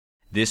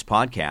This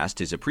podcast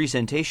is a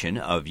presentation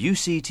of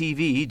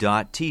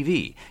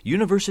UCTV.tv,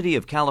 University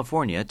of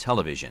California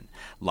Television.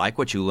 Like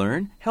what you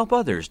learn? Help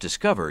others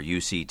discover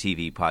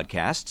UCTV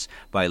podcasts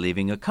by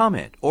leaving a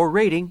comment or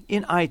rating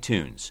in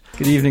iTunes.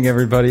 Good evening,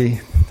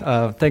 everybody.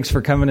 Thanks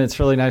for coming. It's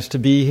really nice to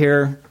be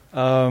here.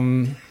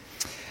 I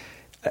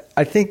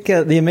think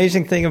the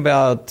amazing thing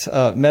about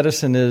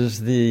medicine is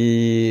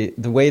the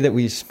way that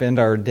we spend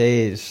our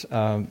days.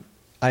 I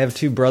have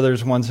two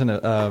brothers. One's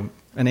an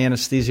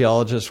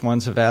anesthesiologist,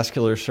 one's a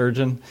vascular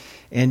surgeon,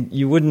 and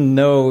you wouldn't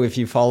know if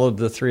you followed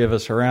the three of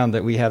us around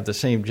that we have the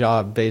same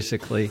job,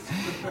 basically.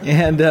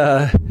 And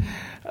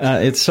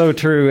it's so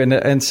true.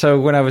 And so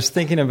when I was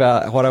thinking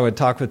about what I would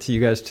talk with you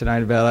guys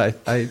tonight about,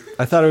 I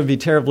thought it would be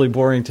terribly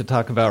boring to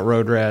talk about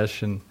road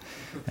rash and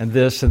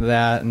this and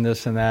that and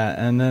this and that.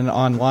 And then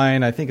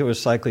online, I think it was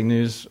Cycling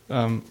News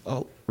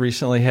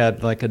recently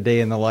had like a day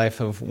in the life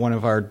of one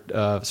of our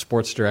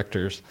sports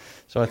directors.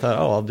 So I thought,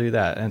 I'll do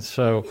that. And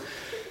so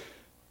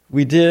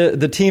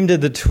the team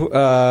did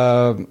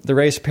the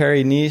race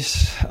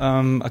Paris-Nice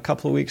a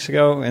couple of weeks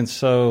ago, and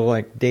so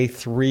like day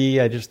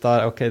 3, I just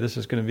thought, okay, this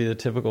is going to be the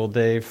typical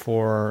day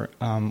for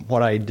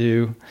what I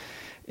do,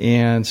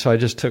 and so I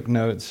just took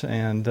notes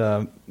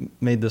and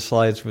made the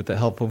slides with the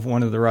help of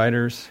one of the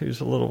writers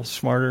who's a little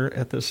smarter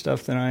at this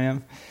stuff than I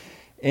am.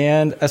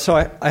 And so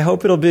I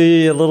hope it'll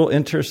be a little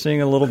interesting,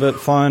 a little bit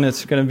fun.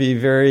 It's going to be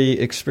very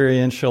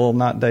experiential,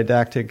 not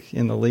didactic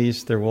in the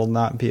least. There will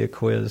not be a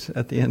quiz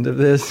at the end of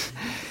this.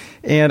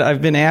 And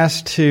I've been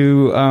asked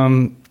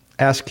to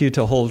ask you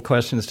to hold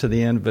questions to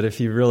the end, but if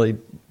you really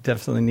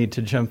definitely need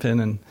to jump in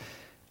and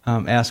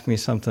ask me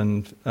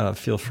something,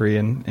 feel free,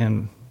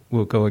 and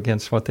we'll go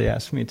against what they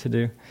asked me to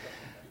do.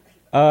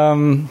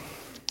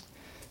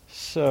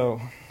 So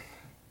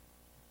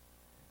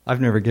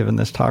I've never given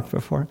this talk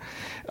before.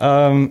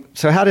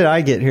 So how did I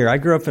get here? I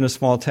grew up in a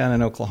small town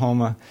in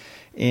Oklahoma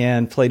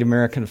and played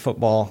American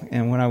football.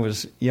 And when I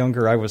was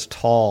younger, I was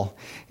tall.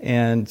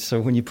 And so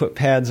when you put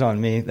pads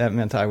on me, that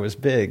meant I was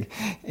big.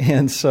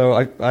 And so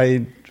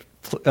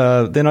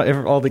then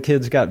all the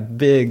kids got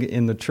big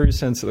in the true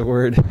sense of the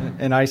word,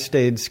 and I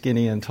stayed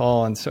skinny and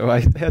tall. And so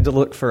I had to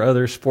look for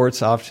other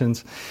sports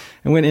options.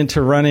 I went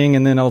into running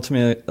and then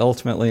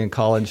ultimately in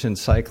college in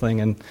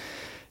cycling. And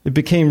it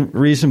became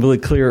reasonably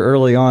clear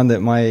early on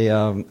that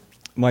my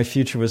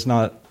future was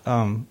not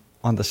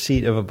on the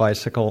seat of a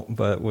bicycle,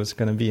 but was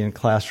going to be in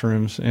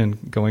classrooms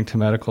and going to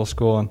medical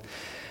school.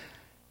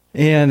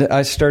 And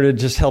I started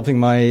just helping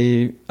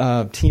my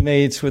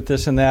teammates with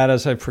this and that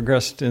as I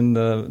progressed in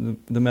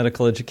the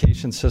medical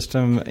education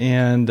system.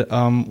 And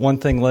one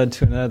thing led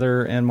to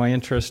another, and my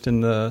interest in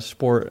the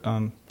sport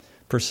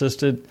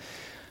persisted.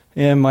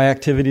 And my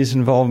activities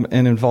and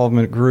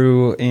involvement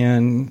grew.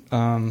 And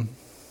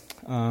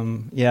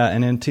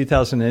and in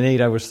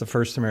 2008, I was the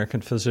first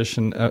American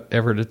physician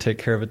ever to take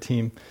care of a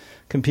team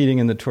competing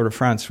in the Tour de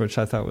France, which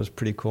I thought was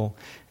pretty cool,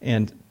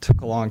 and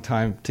took a long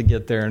time to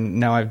get there. And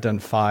now I've done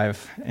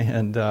 5,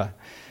 and I'm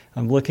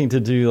looking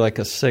to do like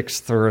a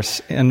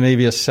 6th and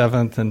maybe a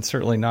 7th, and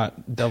certainly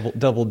not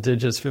double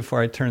digits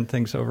before I turn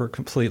things over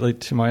completely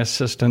to my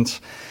assistants.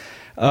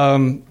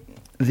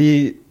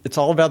 It's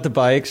all about the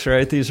bikes,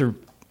 right? These are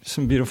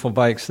some beautiful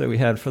bikes that we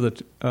had for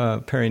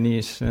the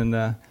Paris-Nice,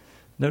 and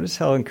notice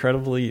how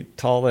incredibly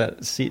tall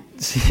that seat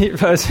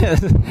post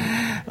is.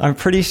 I'm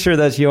pretty sure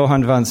that's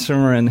Johan van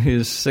Sumeren,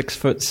 who's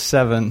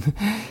 6'7",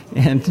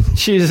 and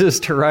chooses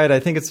to ride. I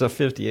think it's a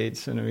 58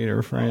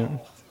 centimeter frame.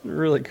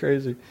 Really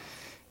crazy.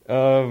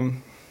 So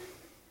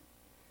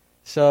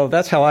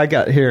that's how I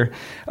got here.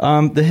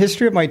 The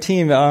history of my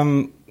team.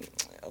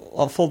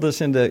 I'll fold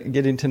this into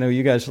getting to know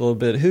you guys a little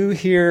bit. Who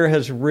here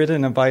has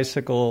ridden a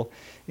bicycle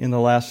in the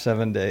last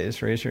 7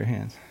 days? Raise your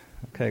hand.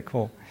 Okay,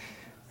 cool.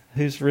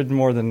 Who's ridden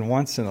more than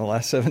once in the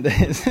last 7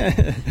 days?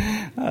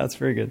 That's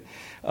very good.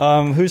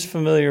 Who's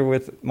familiar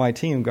with my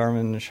team,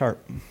 Garmin and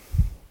Sharp?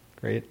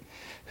 Great.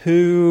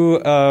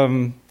 Who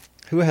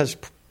has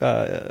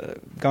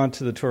gone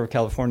to the Tour of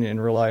California in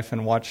real life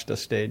and watched a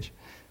stage?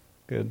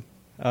 Good.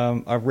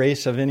 A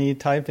race of any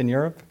type in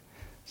Europe?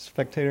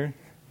 Spectator?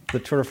 The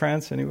Tour de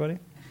France? Anybody?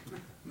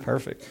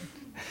 Perfect.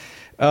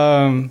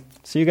 So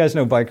you guys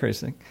know bike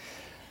racing.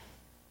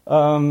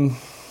 Most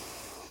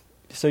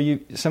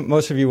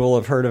of you will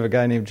have heard of a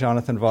guy named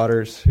Jonathan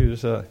Vaughters,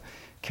 who's a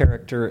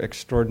character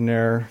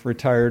extraordinaire,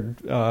 retired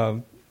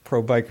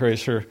pro bike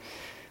racer,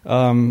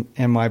 and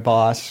my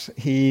boss.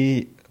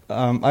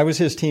 I was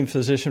his team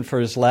physician for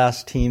his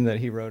last team that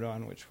he rode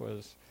on, which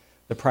was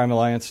the Prime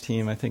Alliance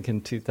team, I think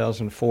in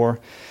 2004.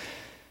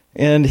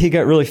 And he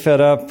got really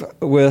fed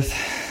up with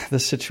the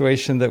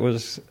situation that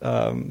was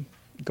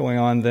going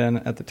on then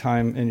at the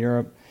time in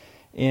Europe,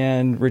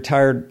 and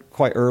retired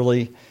quite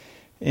early,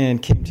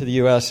 and came to the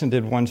U.S. and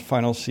did one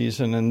final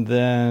season, and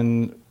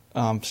then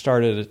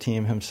started a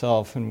team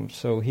himself. And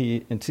so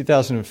in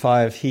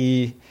 2005,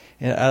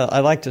 I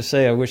like to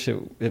say, I wish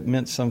it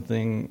meant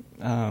something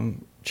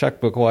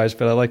checkbook-wise,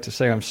 but I like to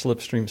say I'm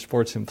Slipstream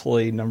Sports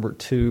employee number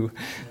 2.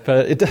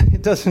 But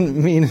it doesn't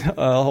mean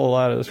a whole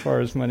lot as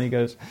far as money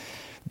goes.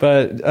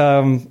 But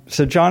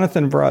so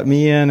Jonathan brought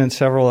me in and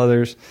several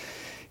others,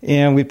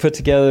 and we put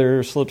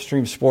together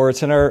Slipstream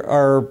Sports. And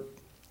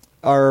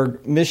our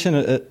mission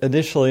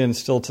initially, and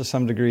still to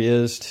some degree,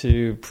 is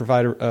to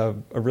provide a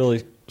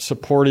really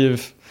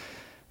supportive,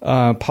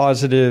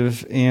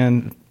 positive,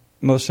 and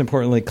most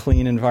importantly,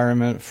 clean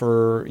environment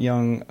for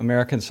young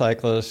American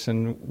cyclists.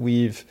 And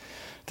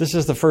this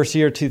is the first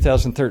year,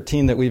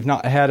 2013, that we've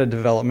not had a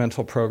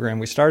developmental program.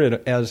 We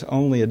started as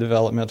only a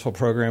developmental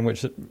program,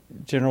 which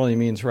generally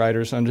means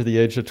riders under the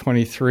age of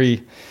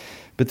 23.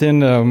 But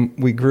then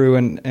we grew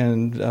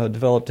and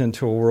developed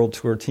into a world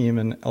tour team,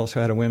 and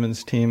also had a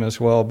women's team as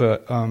well.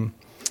 But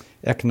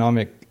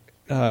economic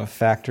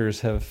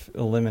factors have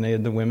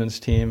eliminated the women's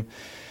team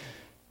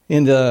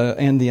and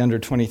the under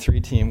 23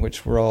 team,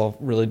 which we're all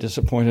really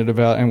disappointed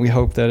about, and we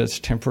hope that it's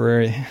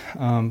temporary.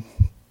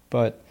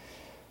 But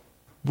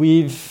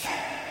we've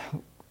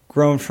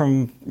grown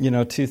from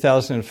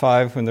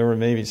 2005, when there were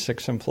maybe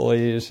 6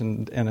 employees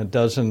and a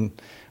dozen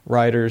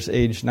riders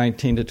aged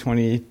 19 to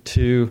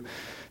 22,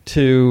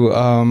 to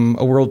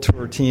a world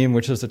tour team,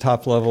 which is the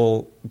top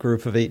level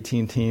group of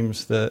 18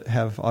 teams that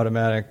have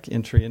automatic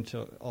entry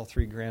into all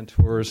 3 Grand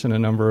Tours and a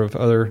number of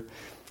other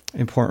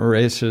important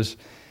races.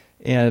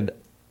 And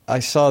I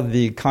saw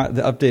the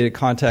updated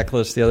contact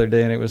list the other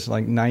day, and it was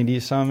like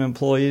 90-some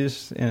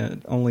employees,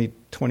 and only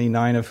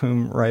 29 of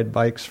whom ride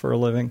bikes for a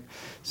living.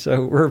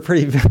 So we're a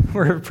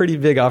pretty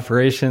big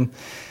operation.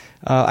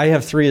 I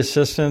have 3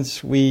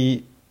 assistants.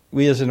 We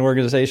as an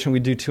organization, we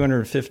do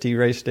 250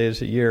 race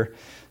days a year.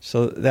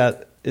 So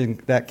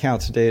that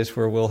counts days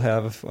where we'll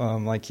have,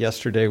 like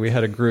yesterday, we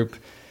had a group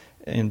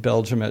in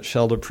Belgium at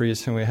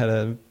Scheldeprijs, and we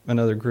had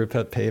another group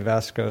at Pays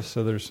Vasco.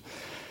 So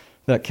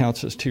that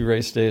counts as 2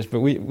 race days. But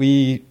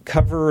we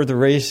cover the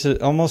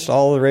races, almost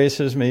all the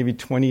races, maybe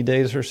 20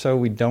 days or so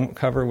we don't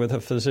cover with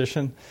a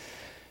physician.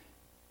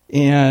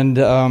 And,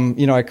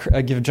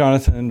 I give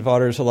Jonathan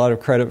Vaughters a lot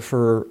of credit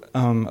for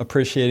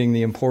appreciating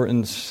the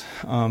importance,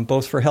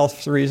 both for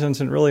health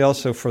reasons and really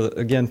also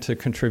to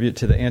contribute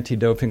to the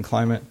anti-doping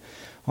climate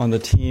on the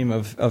team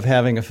of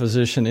having a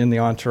physician in the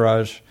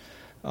entourage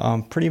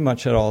pretty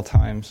much at all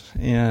times.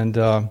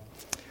 And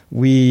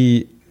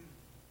we,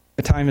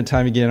 time and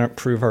time again,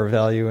 prove our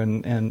value,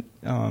 and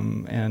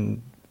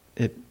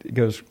it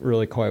goes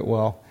really quite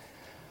well.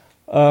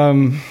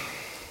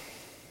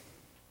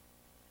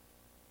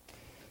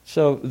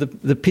 So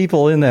the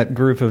people in that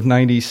group of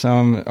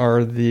 90-some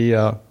are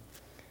the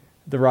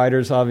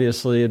riders,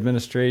 obviously,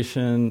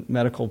 administration,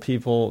 medical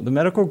people. The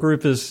medical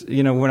group is,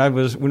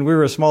 when we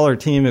were a smaller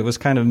team, it was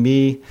kind of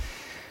me,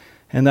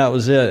 and that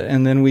was it.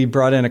 And then we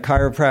brought in a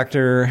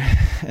chiropractor,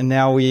 and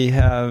now we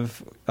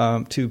have 2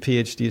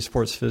 PhD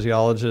sports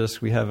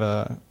physiologists. We have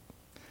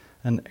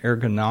an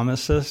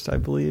ergonomicist, I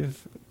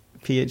believe,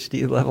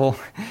 PhD level.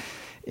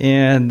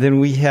 And then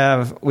we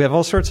have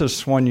all sorts of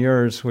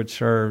soigneurs,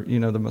 which are,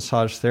 the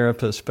massage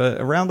therapists. But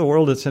around the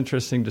world, it's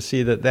interesting to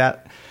see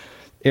that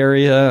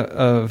area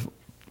of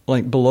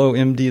like below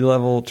MD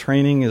level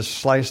training is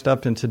sliced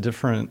up into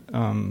different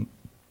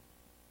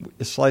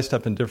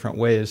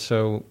ways.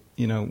 So,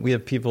 we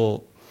have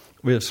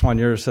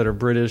soigneurs that are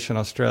British and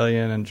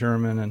Australian and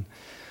German,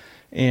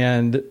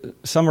 and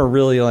some are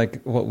really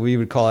like what we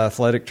would call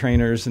athletic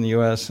trainers in the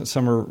U.S., and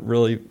some are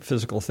really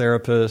physical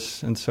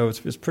therapists. And so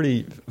it's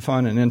pretty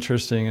fun and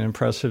interesting and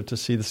impressive to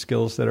see the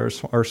skills that our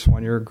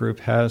soigneur group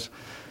has.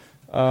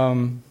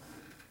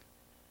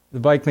 The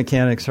bike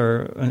mechanics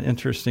are an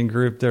interesting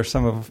group. They're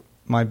some of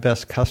my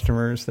best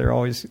customers. They're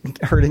always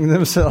hurting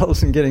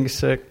themselves and getting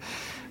sick.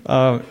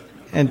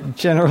 And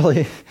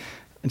generally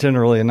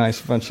a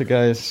nice bunch of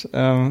guys.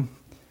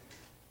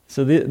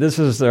 So this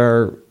is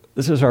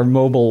our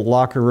mobile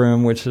locker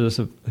room, which is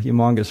a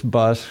humongous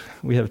bus.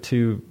 We have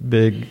 2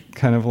 big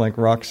kind of like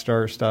rock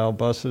star style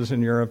buses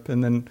in Europe,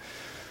 and then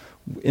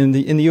in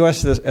the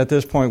U.S. at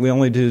this point we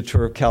only do the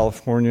tour of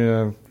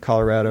California,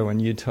 Colorado,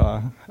 and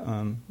Utah.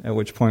 At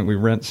which point we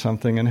rent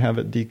something and have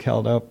it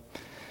decaled up.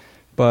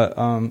 But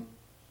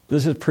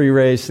this is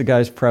pre-race. The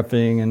guys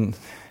prepping, and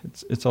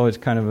it's always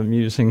kind of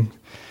amusing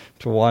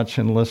to watch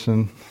and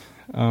listen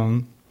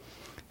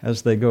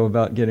as they go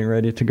about getting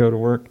ready to go to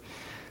work.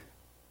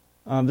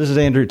 This is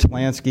Andrew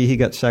Talansky. He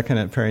got second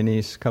at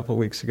Paris-Nice a couple of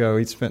weeks ago.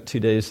 He spent 2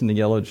 days in the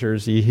yellow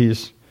jersey.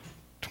 He's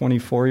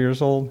 24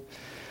 years old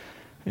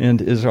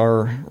and is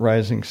our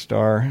rising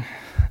star,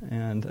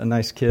 and a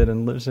nice kid,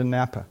 and lives in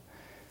Napa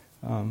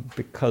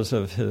because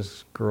of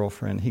his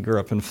girlfriend. He grew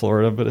up in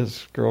Florida, but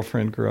his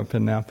girlfriend grew up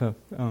in Napa.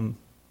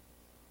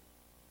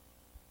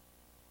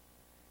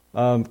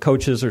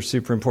 Coaches are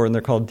super important.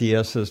 They're called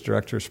DSs,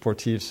 Directors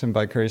Sportifs in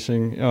bike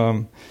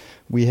racing.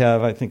 We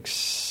have, I think,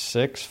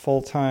 6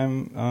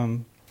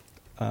 full-time.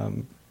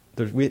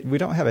 We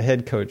don't have a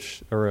head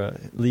coach or a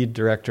lead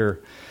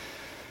director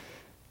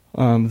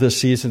this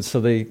season,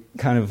 so they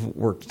kind of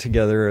work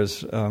together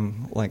as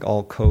like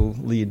all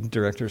co-lead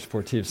Directors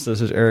Sportifs. This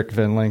is Eric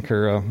Van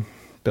Lenker, a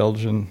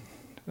Belgian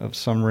of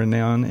some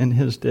renown in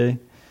his day.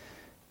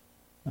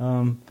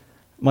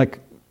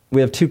 We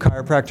have two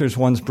chiropractors.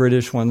 One's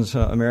British, one's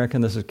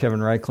American. This is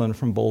Kevin Reichlin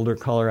from Boulder,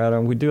 Colorado.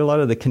 We do a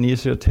lot of the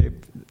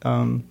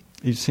kinesiotape.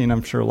 You've seen,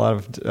 I'm sure, a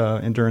lot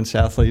of endurance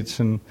athletes,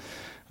 and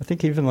I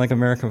think even like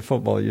American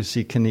football, you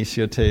see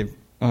kinesiotape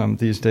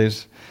these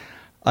days.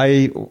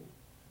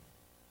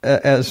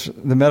 As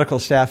the medical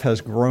staff has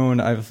grown,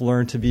 I've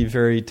learned to be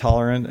very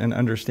tolerant and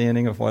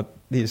understanding of what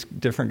these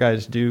different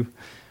guys do,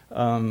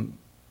 and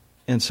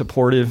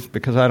supportive,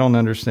 because I don't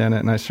understand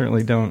it, and I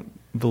certainly don't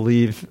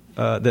believe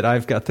that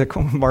I've got the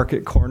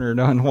market cornered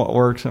on what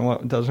works and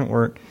what doesn't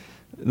work.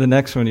 The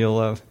next one you'll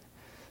love.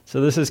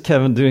 So this is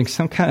Kevin doing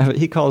some kind of,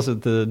 he calls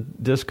it the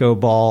disco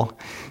ball.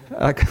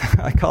 I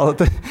call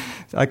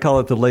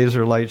it the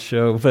laser light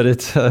show, but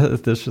it's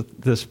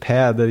this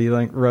pad that he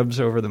like rubs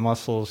over the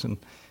muscles, and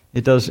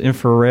it does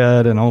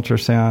infrared and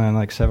ultrasound and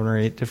like 7 or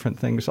 8 different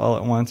things all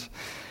at once.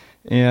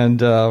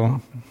 And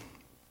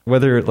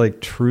whether it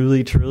like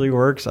truly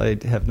works, I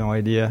have no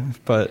idea.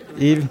 But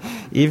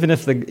even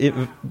if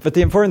but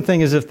the important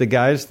thing is if the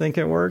guys think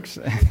it works,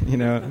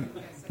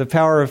 the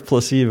power of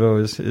placebo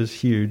is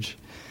huge.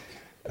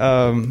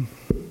 And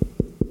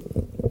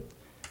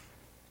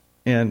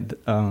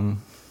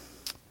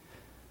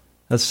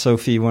that's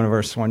Sophie, one of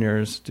our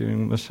soigneurs,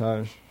 doing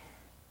massage.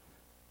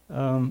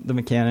 The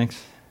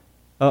mechanics,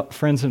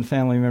 friends and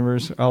family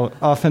members, I'll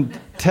often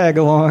tag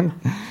along.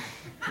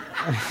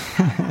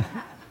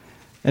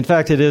 In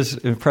fact, it is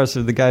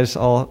impressive. The guys they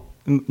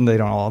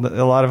don't all.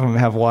 A lot of them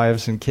have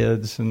wives and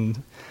kids,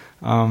 and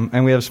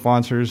we have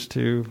sponsors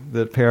too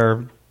that pay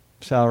our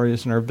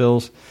salaries and our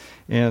bills.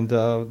 And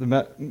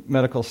the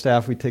medical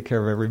staff, we take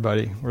care of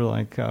everybody. We're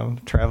like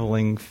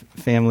traveling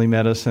family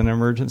medicine,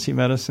 emergency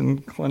medicine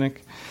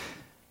clinic.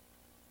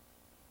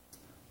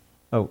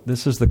 Oh,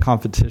 this is the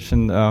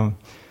competition.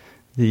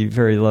 The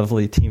very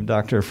lovely team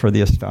doctor for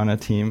the Astana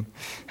team.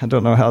 I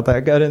don't know how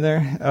that got in there.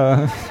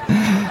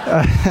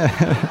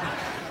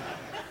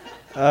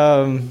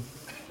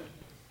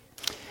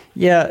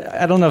 Yeah,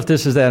 I don't know if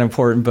this is that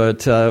important,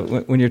 but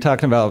when you're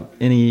talking about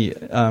any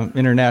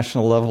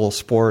international level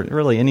sport,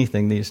 really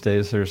anything these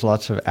days, there's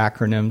lots of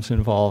acronyms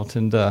involved.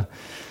 And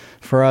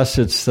for us,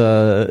 it's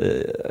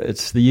the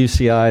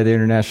UCI, the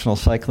International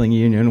Cycling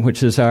Union,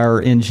 which is our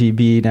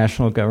NGB,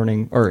 international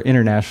governing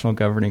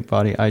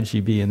body,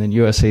 IGB, and then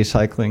USA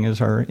Cycling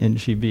is our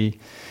NGB.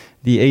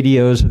 The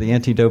ADOs are the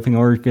anti-doping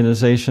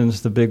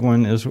organizations. The big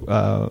one is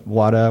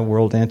WADA,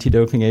 World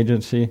Anti-Doping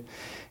Agency.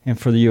 And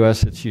for the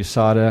U.S., it's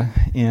USADA.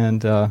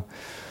 And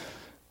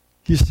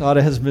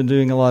USADA has been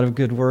doing a lot of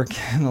good work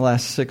in the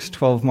last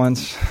 6-12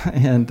 months.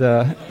 And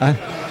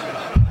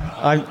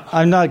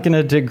I'm not going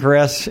to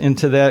digress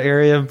into that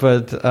area,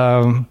 but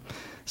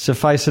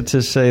suffice it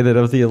to say that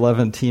of the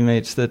 11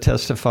 teammates that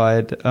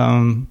testified,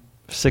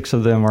 6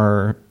 of them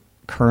are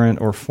current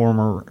or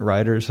former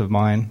riders of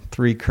mine,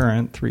 3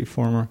 current, 3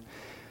 former.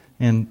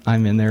 And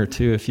I'm in there,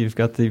 too, if you've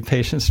got the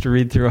patience to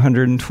read through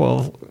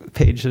 112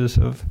 pages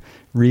of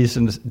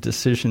reasoned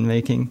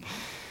decision-making.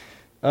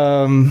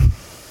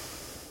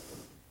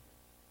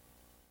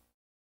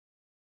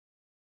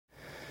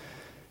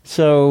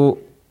 So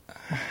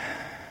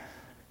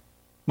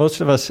most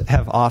of us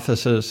have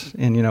offices,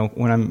 and,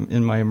 when I'm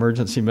in my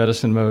emergency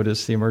medicine mode,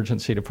 it's the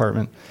emergency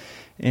department.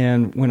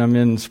 And when I'm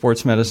in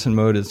sports medicine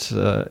mode, it's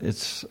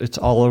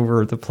all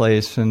over the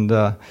place. And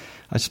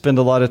I spend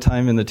a lot of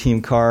time in the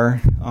team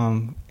car.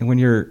 And when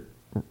you're,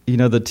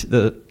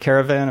 the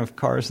caravan of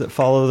cars that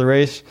follow the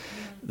race,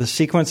 the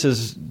sequence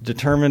is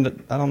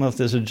determined. I don't know if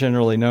this is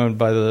generally known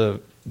by the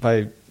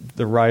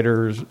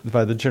riders,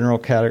 by the general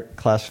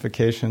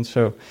classification.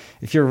 So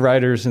if your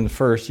rider's in the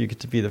first, you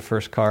get to be the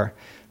first car.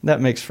 That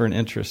makes for an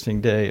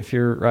interesting day. If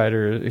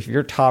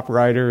your top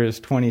rider is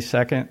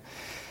 22nd,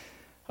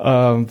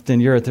 then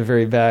you're at the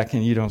very back,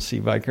 and you don't see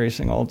bike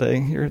racing all day.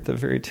 You're at the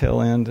very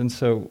tail end, and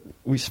so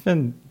we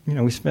spend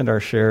our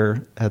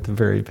share at the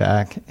very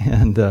back,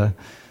 and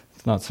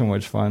it's not so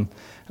much fun.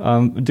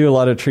 We do a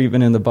lot of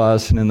treatment in the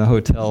bus and in the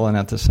hotel and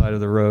at the side of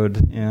the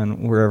road,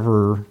 and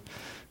wherever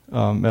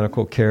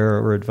medical care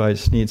or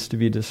advice needs to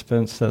be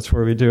dispensed, that's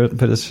where we do it.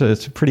 But it's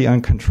a pretty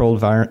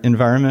uncontrolled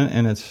environment,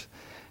 and it's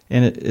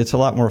a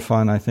lot more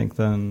fun, I think,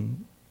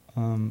 than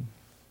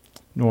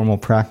normal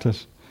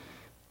practice.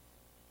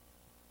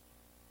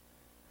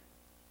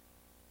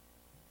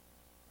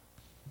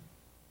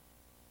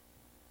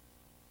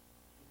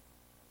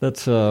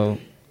 That's the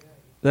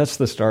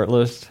start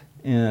list,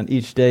 and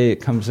each day it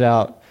comes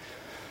out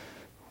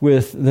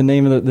with the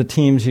name of the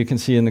teams you can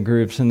see in the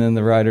groups, and then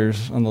the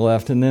riders on the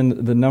left, and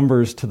then the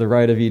numbers to the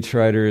right of each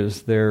rider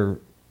is their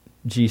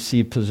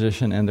GC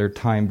position and their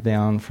time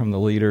down from the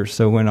leader.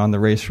 So when on the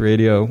race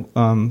radio,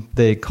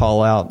 they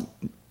call out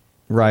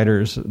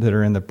riders that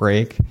are in the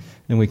break,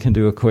 and we can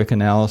do a quick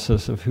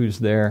analysis of who's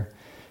there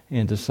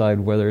and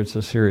decide whether it's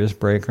a serious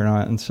break or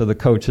not. And so the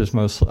coach is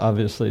most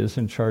obviously is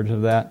in charge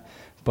of that,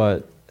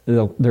 but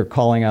they're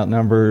calling out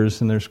numbers,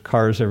 and there's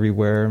cars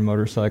everywhere and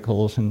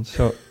motorcycles, and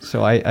so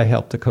I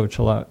help the coach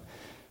a lot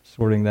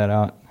sorting that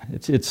out.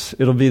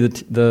 It'll be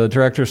the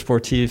director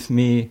sportif,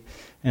 me,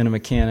 and a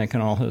mechanic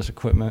and all his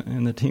equipment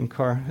in the team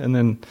car, and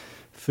then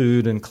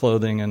food and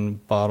clothing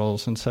and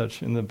bottles and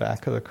such in the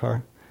back of the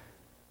car.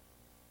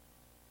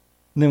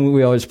 And then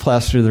we always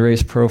plaster the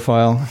race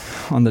profile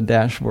on the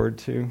dashboard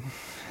too.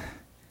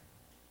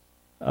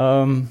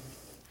 So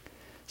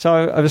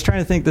I was trying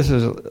to think, this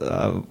is,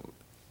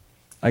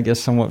 I guess,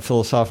 somewhat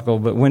philosophical,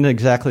 but when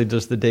exactly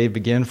does the day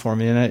begin for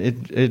me?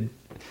 And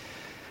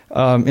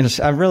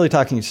I'm really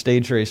talking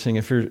stage racing.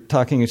 If you're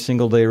talking a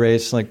single-day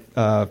race like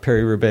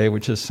Paris-Roubaix,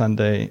 which is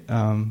Sunday,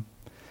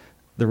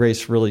 the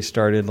race really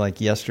started like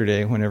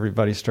yesterday when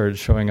everybody started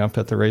showing up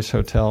at the race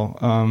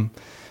hotel.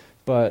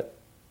 But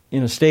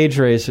in a stage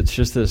race, it's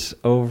just this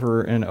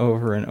over and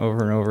over and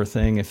over and over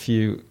thing. If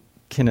you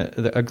can,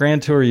 a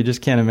Grand Tour, you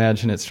just can't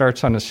imagine. It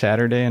starts on a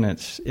Saturday and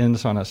it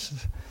ends on a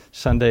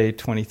Sunday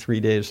 23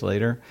 days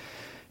later.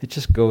 It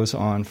just goes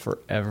on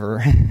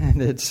forever.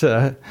 And it's,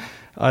 I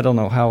don't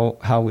know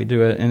how we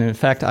do it. And in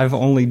fact, I've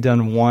only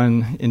done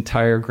one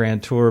entire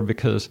Grand Tour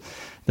because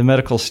the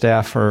medical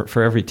staff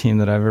for every team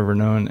that I've ever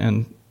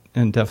known,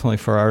 and definitely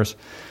for ours,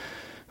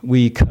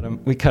 we cut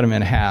them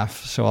in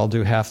half. So I'll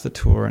do half the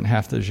Tour and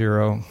half the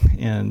Giro,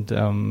 and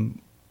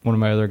one of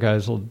my other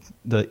guys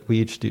we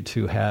each do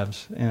two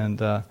halves. And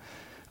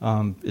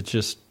it's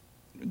just,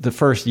 the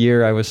first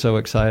year I was so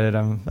excited.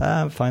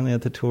 I'm finally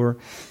at the Tour,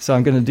 so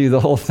I'm going to do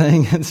the whole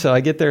thing. And so I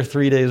get there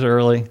 3 days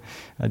early.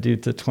 I do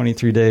the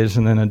 23 days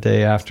and then a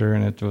day after,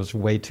 and it was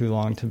way too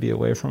long to be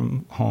away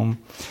from home.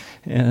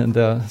 And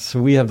so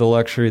we have the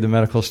luxury, the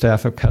medical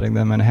staff, of cutting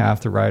them in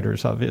half. The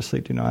riders obviously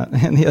do not,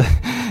 and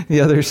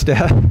the other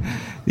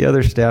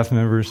staff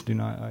members do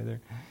not either.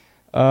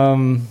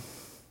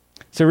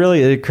 So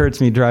really, it occurred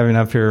to me driving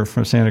up here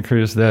from Santa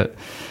Cruz that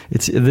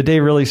the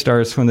day really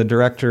starts when the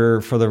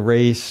director for the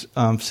race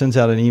sends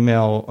out an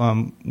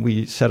email.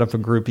 We set up a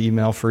group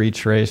email for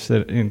each race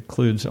that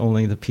includes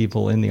only the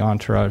people in the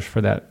entourage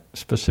for that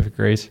specific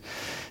race.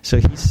 So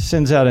he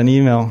sends out an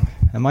email.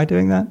 Am I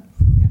doing that?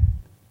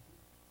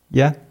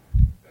 Yeah?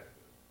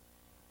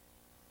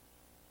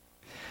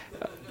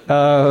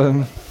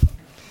 So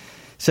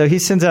he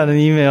sends out an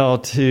email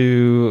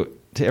to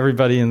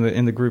everybody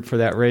in the group for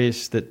that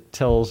race that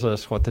tells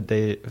us what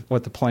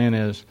the plan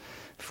is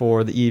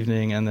for the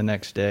evening and the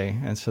next day.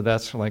 And so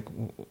that's like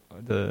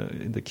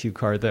the cue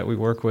card that we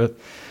work with.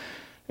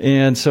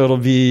 And so it'll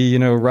be,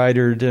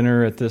 rider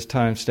dinner at this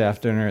time,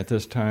 staff dinner at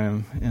this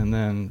time, and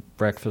then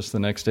breakfast the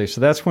next day. So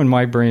that's when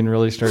my brain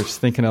really starts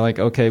thinking of like,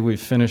 okay,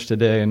 we've finished a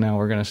day and now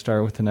we're going to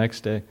start with the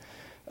next day.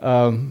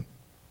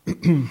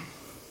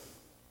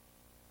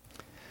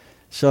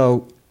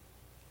 So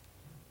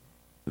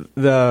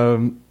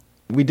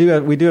we do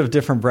have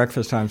different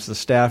breakfast times. The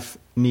staff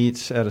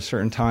meets at a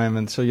certain time,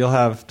 and so you'll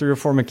have 3 or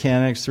 4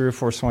 mechanics, 3 or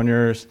 4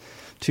 soigneurs,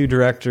 2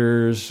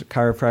 directors, a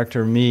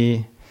chiropractor,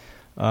 me,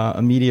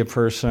 a media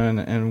person,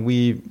 and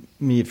we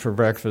meet for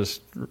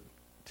breakfast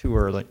too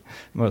early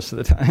most of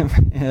the time.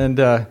 And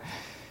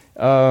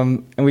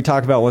we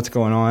talk about what's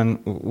going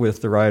on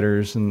with the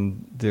riders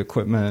and the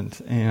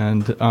equipment,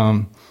 and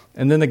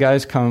then the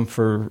guys come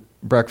for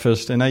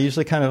breakfast, and I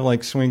usually kind of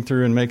like swing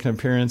through and make an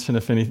appearance, and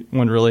if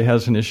anyone really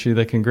has an issue,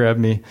 they can grab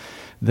me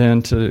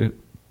then to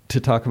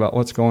talk about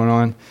what's going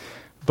on.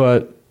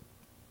 But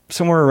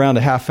somewhere around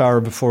a half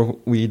hour before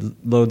we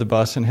load the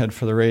bus and head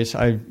for the race,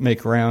 I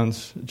make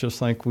rounds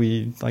just like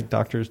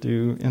doctors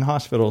do in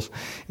hospitals.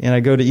 And I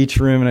go to each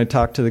room and I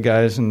talk to the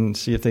guys and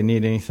see if they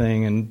need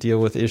anything and deal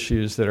with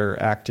issues that are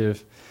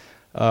active.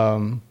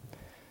 And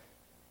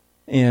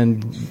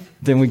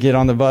then we get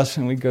on the bus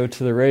and we go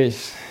to the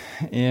race.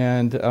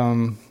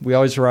 And we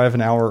always arrive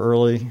an hour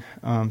early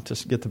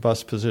to get the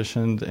bus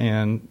positioned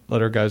and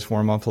let our guys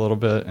warm up a little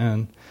bit,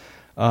 and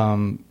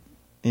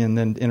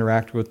then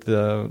interact with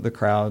the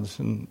crowds,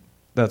 and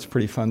that's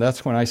pretty fun.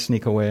 That's when I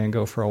sneak away and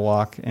go for a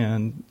walk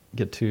and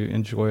get to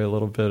enjoy a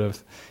little bit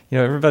of,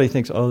 everybody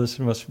thinks, oh, this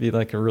must be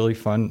like a really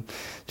fun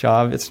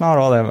job. It's not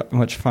all that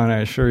much fun, I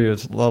assure you.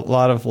 It's a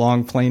lot of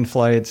long plane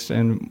flights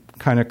and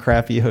kind of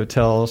crappy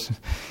hotels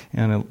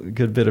and a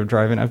good bit of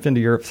driving. I've been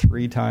to Europe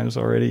 3 times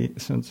already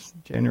since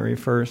January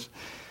 1st.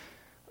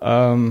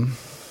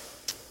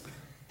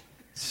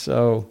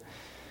 So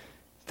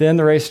then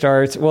the race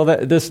starts. Well,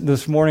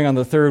 this morning on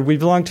the 3rd, we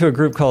belong to a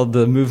group called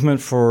the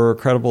Movement for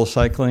Credible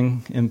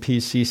Cycling,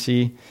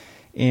 MPCC.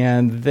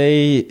 And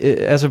they,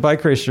 as a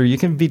bike racer, you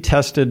can be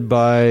tested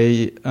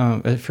by,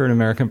 if you're an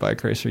American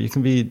bike racer, you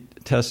can be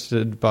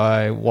tested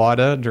by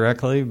WADA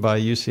directly, by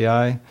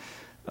UCI,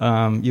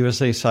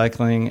 USA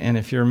Cycling, and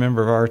if you're a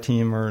member of our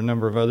team or a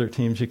number of other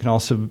teams, you can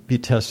also be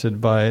tested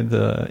by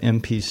the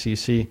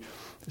MPCC.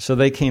 So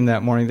they came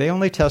that morning. They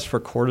only test for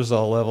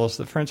cortisol levels.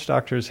 The French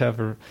doctors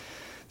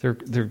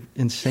they're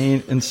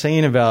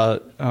insane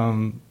about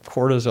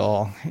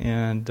cortisol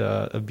and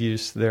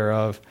abuse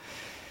thereof.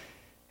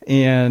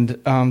 And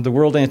the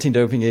World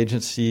Anti-Doping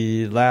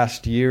Agency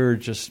last year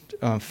just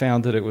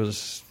found that it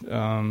was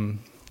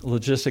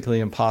logistically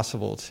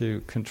impossible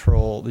to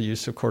control the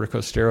use of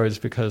corticosteroids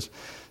because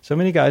so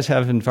many guys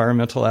have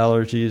environmental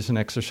allergies and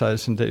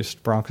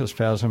exercise-induced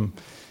bronchospasm,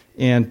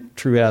 and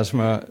true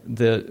asthma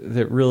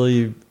that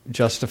really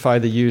justify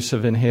the use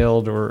of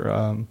inhaled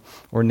or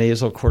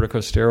nasal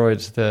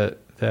corticosteroids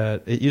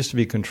that it used to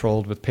be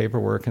controlled with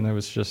paperwork, and there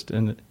was just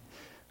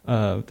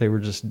they were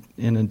just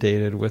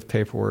inundated with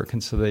paperwork,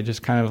 and so they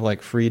just kind of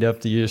like freed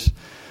up the use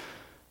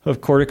of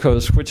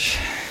corticos, which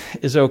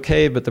is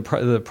okay, but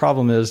the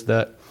problem is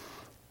that,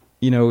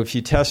 if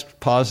you test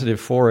positive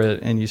for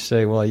it and you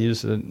say, well, I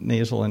use a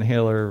nasal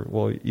inhaler,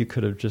 well, you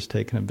could have just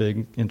taken a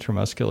big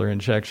intramuscular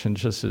injection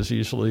just as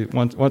easily.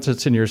 Once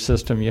it's in your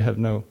system,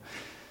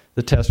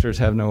 the testers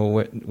have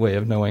no way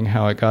of knowing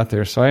how it got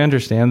there. So I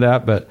understand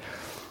that, but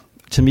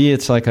to me,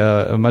 it's like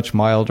a much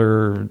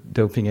milder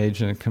doping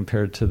agent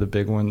compared to the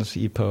big ones,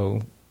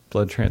 EPO,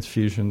 blood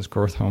transfusions,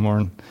 growth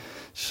hormone.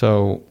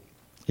 So,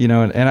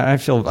 and I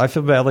feel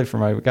badly for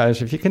my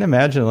guys. If you can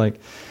imagine,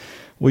 like,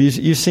 well,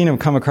 you've seen them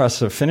come across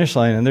the finish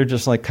line, and they're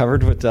just like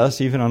covered with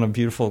dust, even on a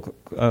beautiful,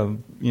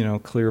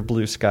 clear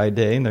blue sky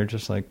day, and they're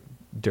just like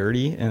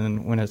dirty.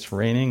 And when it's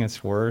raining,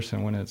 it's worse.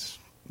 And when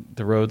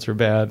the roads are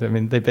bad, I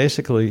mean, they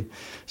basically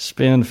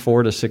spend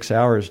 4 to 6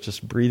 hours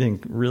just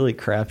breathing really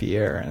crappy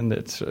air, and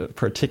it's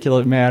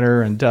particulate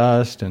matter and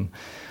dust and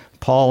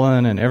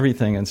pollen and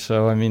everything. And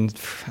so,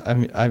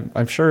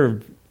 I'm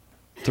sure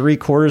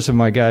 3/4 of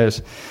my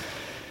guys,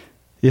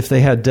 if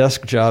they had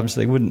desk jobs,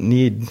 they wouldn't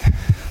need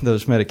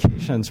those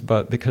medications,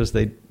 but because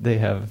they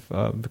have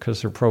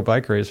because they're pro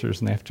bike racers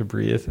and they have to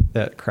breathe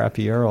that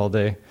crappy air all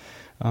day,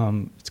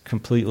 it's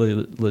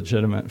completely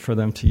legitimate for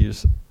them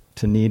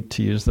to need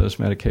to use those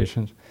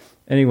medications.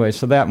 Anyway,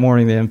 so that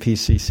morning the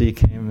MPCC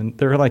came, and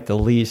they're like the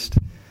least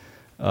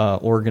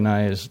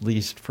organized,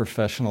 least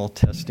professional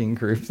testing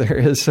group there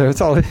is. So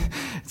it's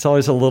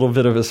always a little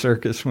bit of a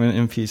circus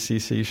when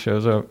MPCC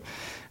shows up.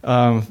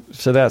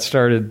 So that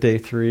started day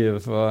 3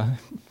 of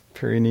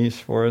Pyrenees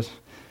for us.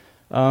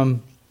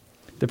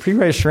 The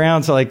pre-race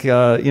rounds, a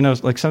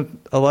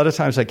lot of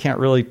times I can't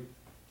really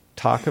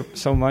talk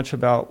so much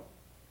about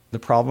the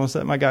problems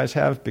that my guys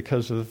have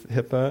because of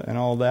HIPAA and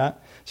all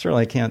that.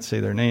 Certainly I can't say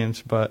their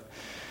names, but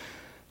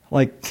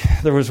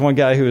there was one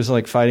guy who was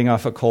like fighting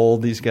off a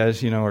cold. These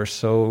guys, are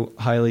so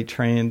highly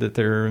trained that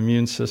their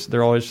immune system,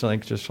 they're always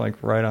just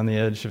right on the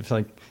edge of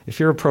if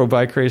you're a pro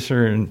bike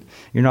racer and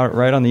you're not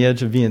right on the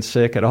edge of being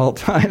sick at all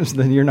times,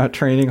 then you're not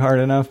training hard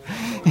enough.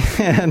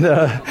 and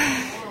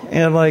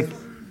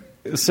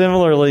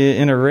similarly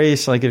in a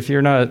race, if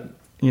you're not,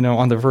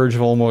 on the verge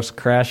of almost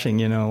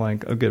crashing,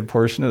 a good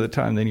portion of the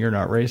time, then you're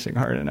not racing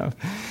hard enough.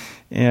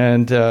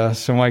 And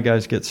so my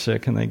guys get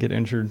sick and they get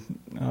injured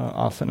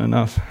often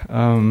enough.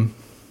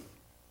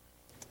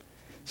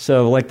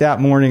 So that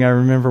morning, I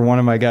remember one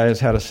of my guys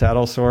had a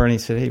saddle sore, and he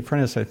said, "Hey,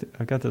 Prentice,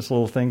 I got this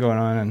little thing going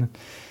on." And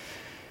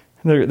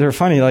they're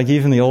funny.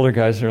 Even the older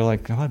guys are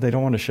like, "God, they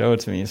don't want to show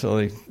it to me."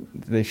 So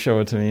they show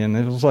it to me, and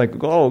it was like,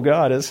 "Oh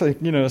God, it's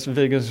as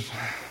big as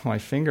my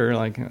finger,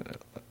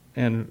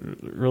 and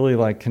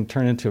really can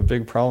turn into a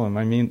big problem."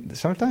 I mean,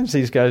 sometimes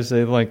these guys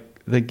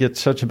they get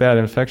such a bad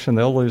infection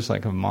they'll lose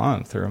a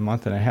month or a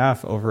month and a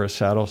half over a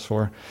saddle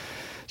sore.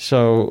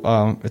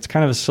 So it's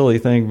kind of a silly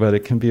thing, but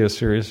it can be a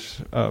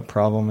serious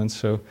problem. And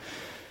so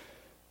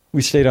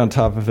we stayed on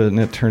top of it, and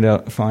it turned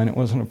out fine. It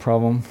wasn't a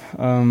problem.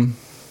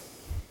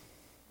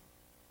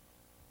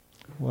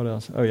 What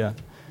else? Oh, yeah.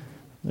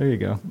 There you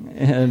go.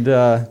 And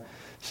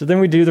so then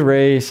we do the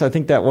race. I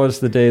think that was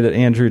the day that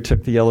Andrew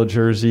took the yellow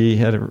jersey. He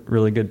had a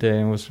really good day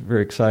and was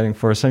very exciting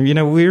for us.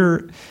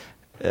 We're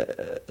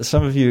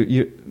some of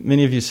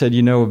many of you said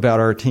about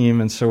our team,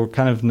 and so we're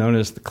kind of known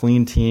as the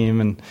clean team.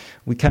 And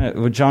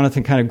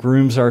Jonathan kind of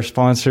grooms our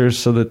sponsors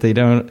so that they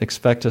don't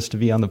expect us to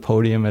be on the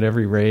podium at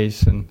every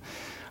race. And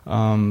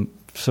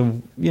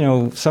so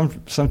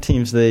some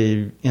teams,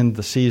 they end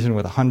the season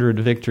with 100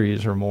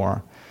 victories or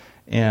more,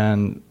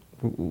 and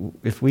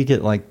if we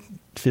get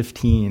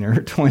 15 or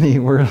 20,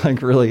 we're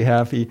really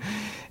happy,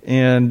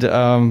 and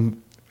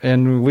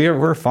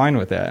we're fine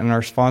with that, and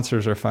our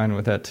sponsors are fine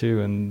with that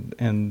too,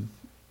 and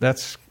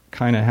that's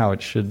kind of how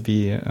it should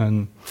be.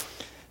 And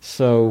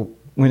so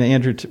when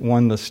Andrew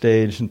won the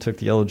stage and took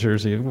the yellow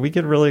jersey, we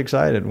get really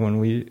excited when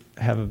we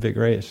have a big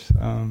race.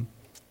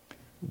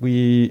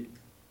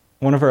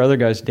 One of our other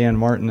guys, Dan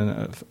Martin,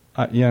 a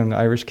young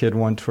Irish kid,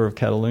 won Tour of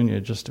Catalonia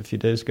just a few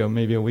days ago,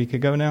 maybe a week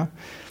ago now.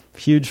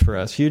 Huge for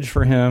us, huge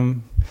for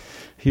him,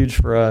 huge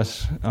for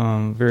us,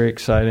 very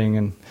exciting,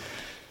 and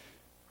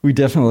we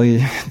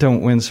definitely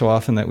don't win so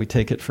often that we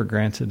take it for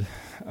granted.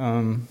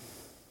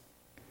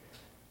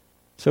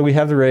 So we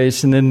have the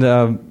race, and then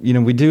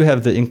we do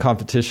have the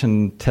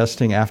in-competition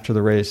testing after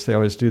the race. They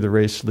always do the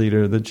race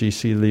leader, the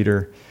GC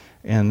leader,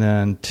 and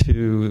then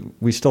 2,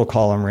 we still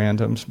call them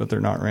randoms, but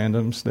they're not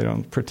randoms. They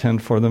don't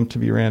pretend for them to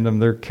be random.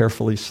 They're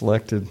carefully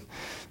selected.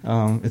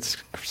 It's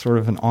sort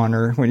of an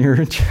honor when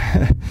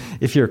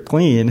if you're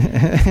clean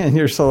and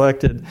you're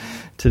selected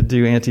to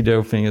do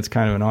anti-doping. It's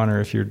kind of an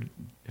honor. If you're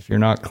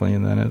not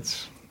clean, then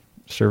it's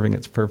serving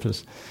its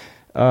purpose.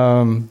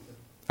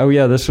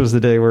 This was the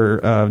day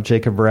where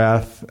Jacob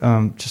Rath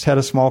just had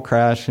a small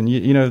crash, and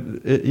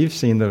you've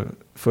seen the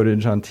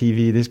footage on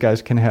TV. These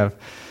guys can have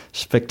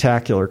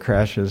spectacular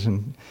crashes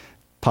and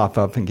pop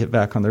up and get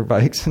back on their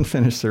bikes and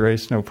finish the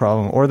race, no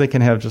problem. Or they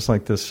can have just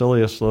like the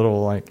silliest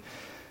little, like,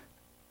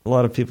 a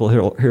lot of people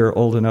here are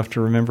old enough to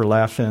remember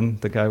Laughing,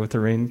 the guy with the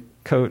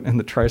raincoat and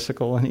the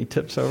tricycle, and he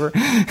tips over.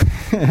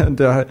 And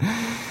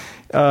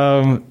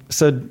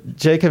so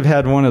Jacob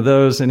had one of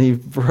those, and he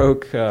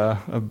broke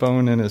a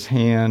bone in his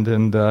hand,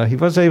 and he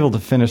was able to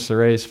finish the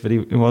race, but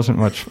it wasn't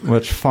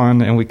much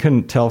fun, and we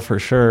couldn't tell for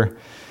sure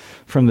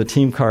from the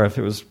team car if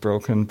it was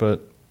broken.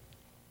 But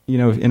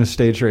in a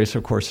stage race,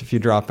 of course, if you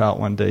drop out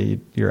one day,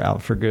 you're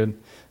out for good.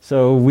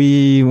 So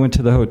we went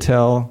to the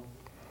hotel,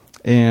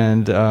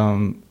 and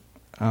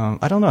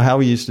I don't know how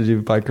we used to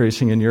do bike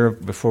racing in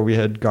Europe before we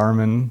had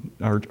Garmin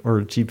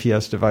or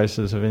GPS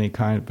devices of any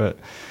kind, but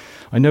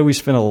I know we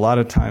spent a lot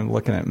of time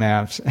looking at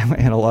maps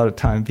and a lot of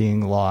time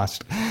being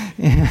lost.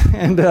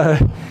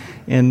 And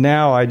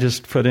now I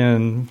just put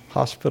in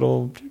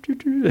hospital,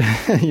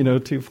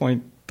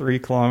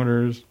 2.3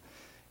 kilometers.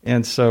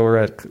 And so we're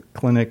at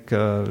Clinic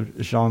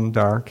Jeanne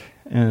d'Arc,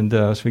 and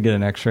so we get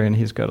an X-ray, and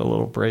he's got a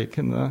little break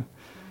in the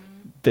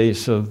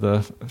base of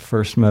the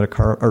fifth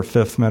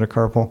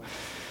metacarpal.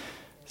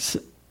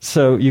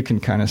 So you can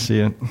kind of see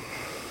it.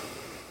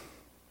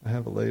 I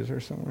have a laser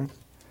somewhere.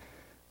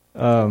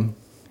 Then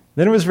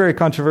it was very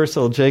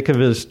controversial. Jacob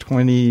is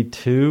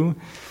 22,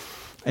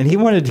 and he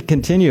wanted to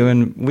continue,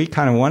 and we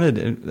kind of wanted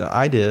it.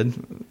 I did,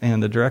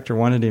 and the director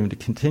wanted him to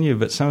continue,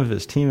 but some of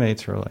his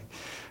teammates were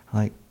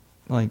like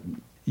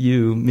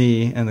you,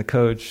 me, and the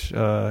coach,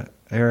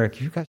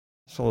 Eric, you guys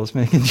assholes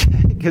making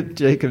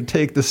Jacob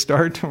take the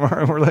start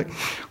tomorrow. We're like,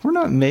 we're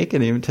not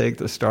making him take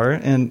the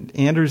start. And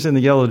Andrew's in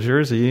the yellow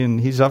jersey, and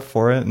he's up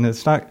for it, and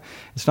it's not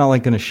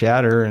like going to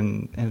shatter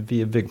and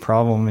be a big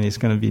problem, and he's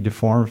going to be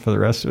deformed for the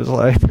rest of his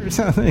life or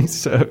something.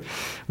 So it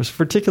was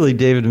particularly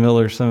David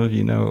Miller. Some of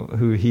you know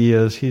who he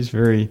is. He's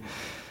very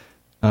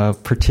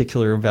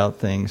particular about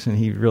things, and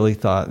he really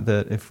thought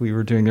that if we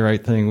were doing the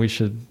right thing, we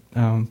should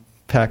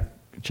pack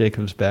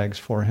Jacob's bags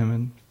for him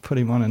and put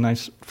him on a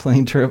nice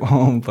plane trip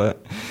home.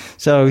 But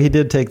so he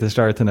did take the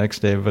start the next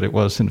day, but it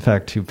was in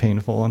fact too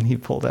painful, and he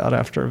pulled out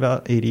after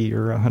about 80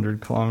 or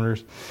 100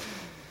 kilometers,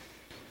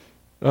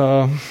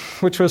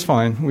 which was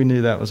fine. We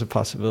knew that was a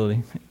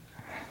possibility.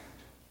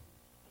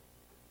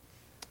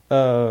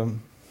 So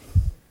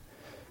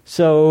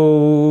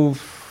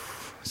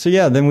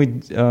yeah, then we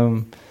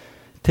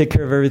take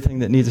care of everything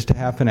that needs to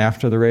happen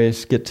after the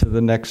race, get to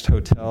the next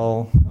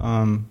hotel.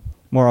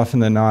 More often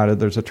than not,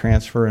 there's a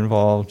transfer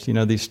involved.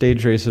 These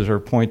stage races are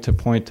point to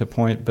point to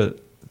point, but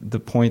the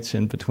points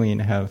in between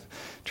have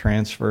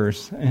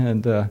transfers.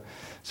 And so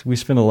we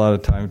spend a lot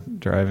of time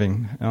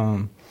driving.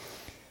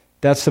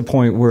 That's the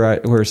point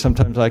where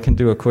sometimes I can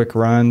do a quick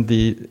run.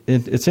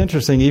 It's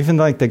interesting, even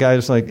like the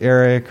guys like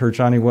Eric or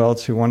Johnny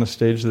Welch who won a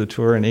stage of the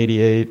Tour in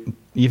 '88,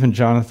 even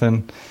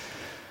Jonathan,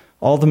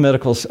 all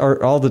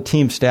the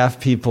team staff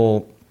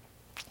people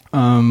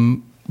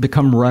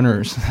become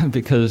runners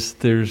because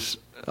there's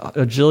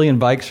a jillion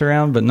bikes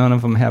around, but none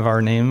of them have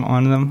our name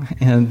on them,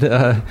 and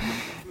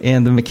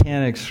the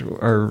mechanics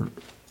are.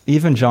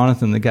 Even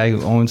Jonathan, the guy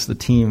who owns the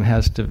team,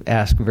 has to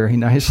ask very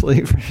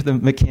nicely for the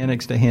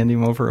mechanics to hand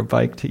him over a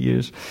bike to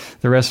use.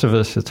 The rest of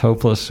us, it's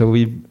hopeless, so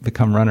we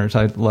become runners.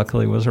 I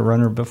luckily was a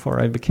runner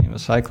before I became a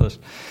cyclist,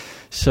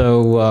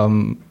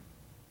 so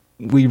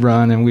we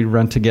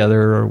run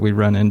together, or we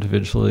run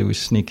individually. We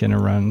sneak in a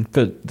run,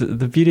 but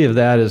the beauty of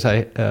that is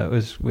I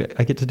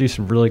get to do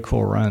some really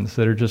cool runs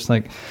that are just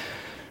like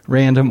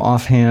random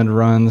offhand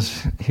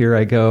runs. Here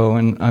I go,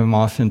 and I'm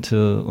off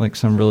into like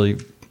some really,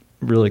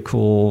 really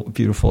cool,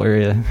 beautiful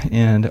area,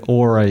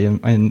 or I am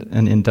in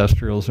an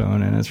industrial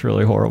zone, and it's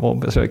really horrible.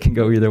 But so it can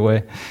go either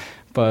way.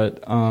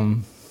 But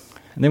and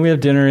then we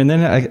have dinner, and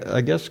then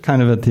I guess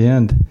kind of at the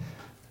end,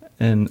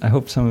 and I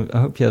hope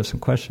you have some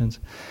questions.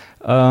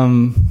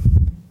 Then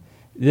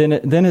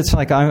it's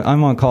like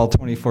I'm on call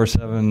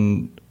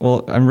 24/7.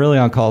 Well, I'm really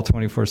on call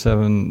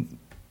 24/7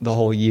 the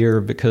whole year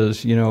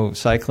because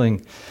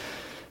cycling.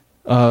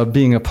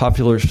 Being a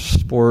popular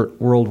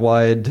sport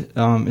worldwide,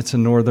 it's a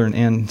northern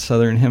and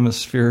southern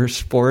hemisphere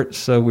sport,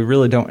 so we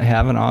really don't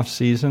have an off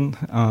season.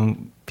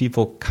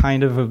 People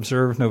kind of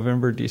observe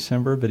November,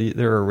 December, but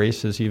there are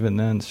races even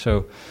then.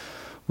 So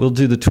we'll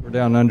do the Tour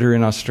Down Under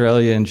in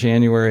Australia in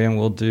January, and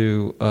we'll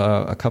do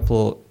a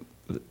couple.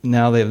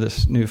 Now they have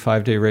this new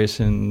 5-day race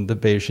in the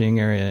Beijing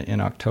area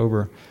in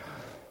October,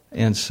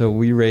 and so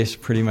we race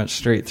pretty much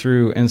straight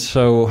through. And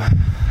so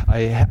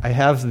I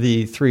have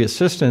the 3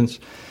 assistants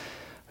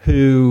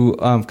who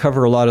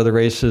cover a lot of the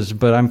races,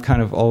 but I'm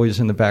kind of always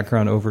in the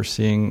background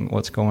overseeing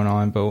what's going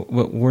on. But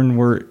when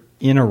we're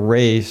in a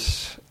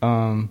race,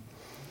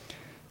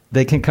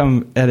 they can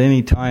come at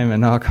any time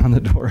and knock on the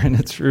door, and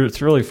it's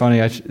really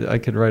funny. I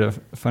could write a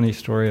funny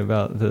story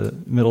about the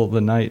middle of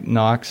the night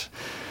knocks.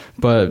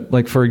 But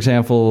like for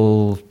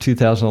example,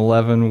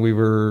 2011, we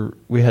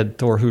had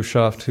Thor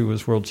Hushovd, who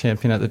was world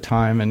champion at the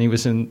time, and he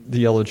was in the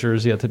yellow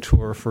jersey at the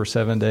Tour for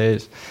 7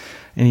 days,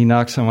 and he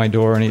knocks on my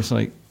door, and he's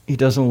like. He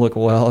doesn't look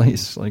well.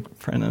 He's like,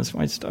 Prentice,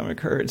 my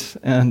stomach hurts.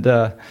 And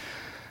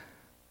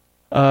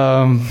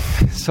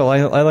So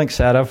I like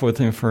sat up with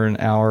him for an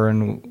hour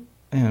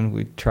and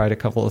we tried a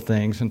couple of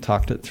things and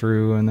talked it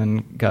through, and then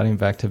got him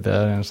back to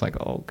bed. And I was like,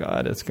 oh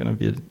God,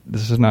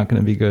 this is not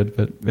going to be good.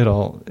 But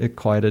it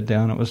quieted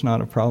down. It was not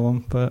a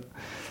problem, but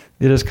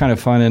it is kind of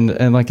fun.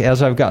 And like,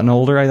 as I've gotten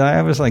older,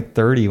 I was like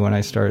 30 when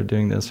I started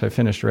doing this. I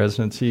finished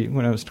residency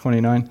when I was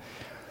 29.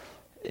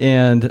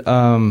 And,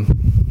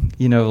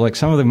 like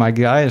some of my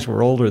guys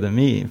were older than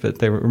me, but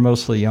they were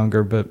mostly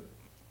younger, but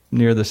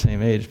near the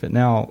same age. But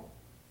now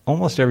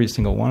almost every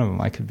single one of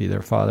them, I could be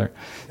their father.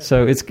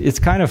 So it's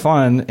kind of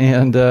fun,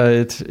 and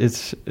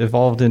it's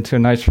evolved into a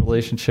nice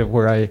relationship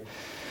where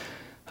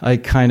I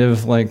kind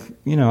of like,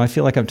 I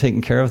feel like I'm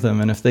taking care of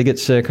them. And if they get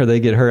sick or they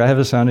get hurt, I have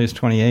a son who's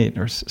 28,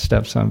 or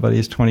stepson, but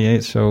he's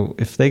 28. So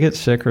if they get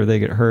sick or they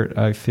get hurt,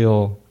 I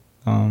feel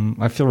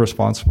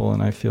responsible,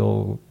 and I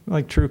feel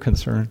like true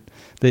concern.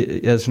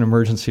 As an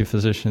emergency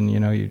physician,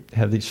 you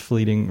have these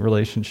fleeting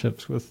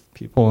relationships with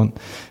people, and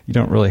you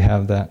don't really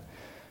have that.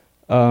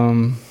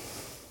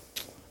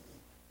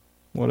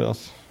 What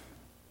else?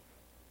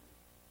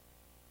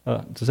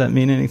 Does that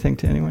mean anything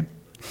to anyone?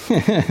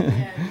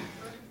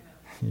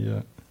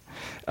 Yeah.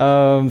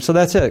 So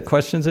that's it.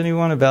 Questions,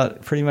 anyone,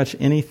 about pretty much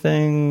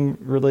anything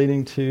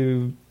relating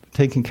to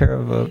taking care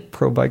of a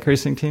pro bike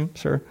racing team,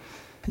 sir?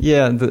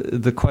 Yeah,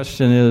 the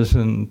question is,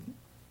 and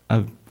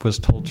I was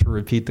told to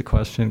repeat the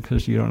question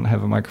because you don't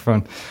have a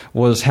microphone,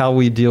 was how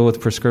we deal with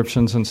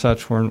prescriptions and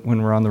such when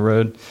we're on the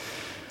road.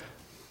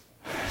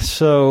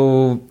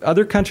 So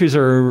other countries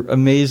are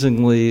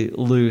amazingly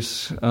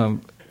loose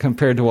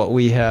compared to what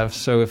we have.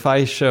 So if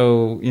I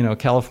show, a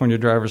California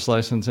driver's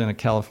license and a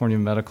California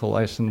medical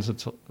license,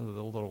 it's a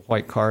little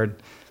white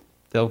card.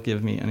 They'll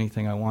give me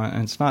anything I want.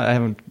 And it's not, I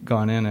haven't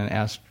gone in and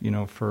asked,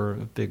 for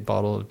a big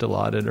bottle of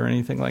Dilaudid or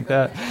anything like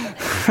that.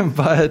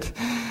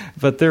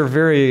 but they're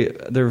very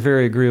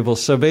agreeable.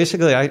 So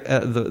basically,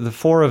 the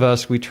four of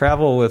us, we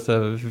travel with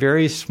a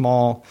very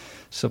small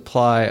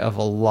supply of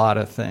a lot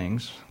of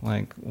things,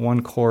 like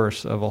one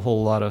course of a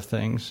whole lot of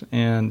things,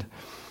 and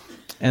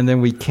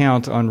then we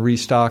count on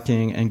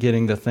restocking and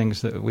getting the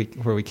things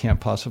where we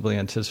can't possibly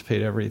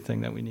anticipate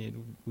everything that we need.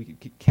 We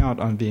count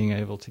on being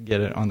able to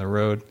get it on the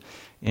road,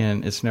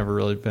 and it's never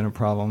really been a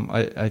problem.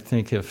 I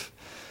think if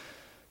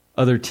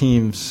other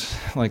teams,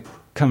 like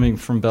coming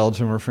from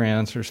Belgium or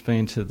France or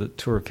Spain to the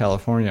Tour of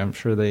California, I'm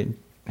sure they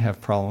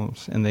have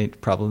problems, and they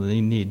probably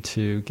need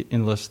to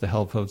enlist the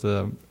help of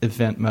the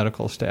event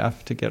medical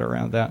staff to get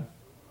around that.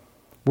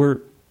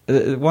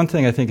 One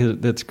thing I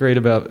think that's great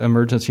about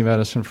emergency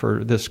medicine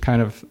for this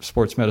kind of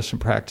sports medicine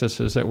practice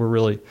is that we're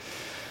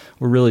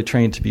really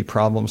trained to be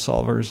problem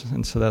solvers,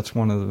 and so that's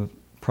one of the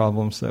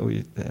problems that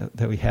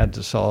we had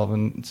to solve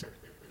and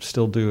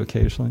still do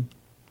occasionally.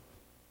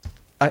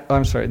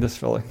 I'm sorry, this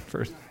fellow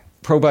first.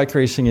 Pro bike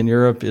racing in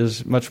Europe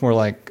is much more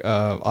like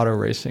auto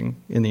racing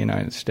in the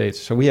United States.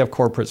 So we have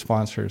corporate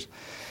sponsors.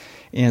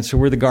 And so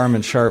we're the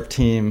Garmin Sharp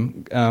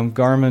team.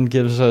 Garmin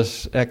gives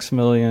us X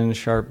million,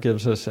 Sharp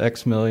gives us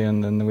X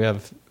million, and we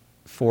have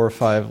 4 or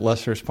 5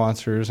 lesser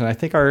sponsors. And I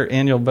think our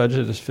annual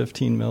budget is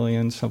 $15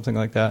 million, something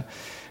like that.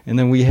 And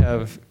then we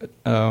have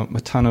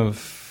a ton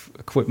of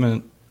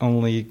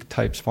equipment-only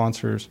type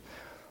sponsors.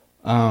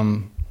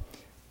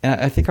 And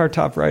I think our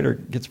top rider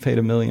gets paid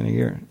 $1 million a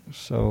year.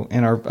 So,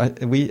 and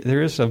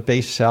there is a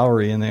base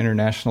salary in the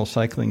International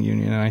Cycling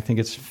Union, and I think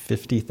it's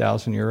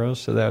 50,000 euros.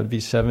 So that would be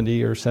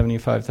 70 or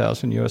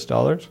 75,000 US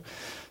dollars.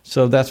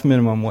 So that's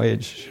minimum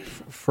wage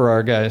for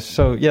our guys.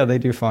 So yeah, they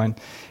do fine.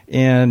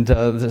 And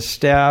the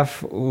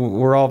staff,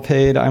 we're all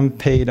paid. I'm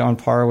paid on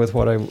par with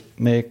what I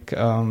make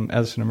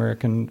as an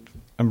American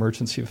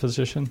emergency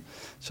physician.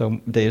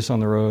 So days on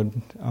the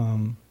road.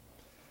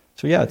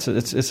 So yeah, it's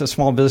a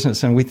small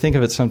business, and we think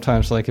of it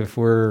sometimes like if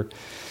we were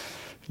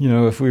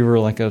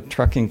like a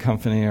trucking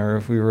company or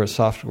if we were a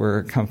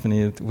software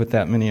company with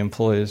that many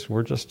employees.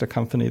 We're just a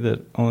company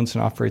that owns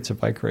and operates a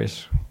bike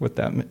race with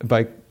that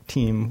bike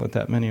team with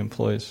that many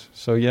employees.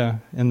 So yeah,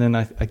 and then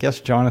I guess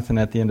Jonathan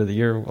at the end of the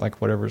year,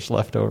 like whatever's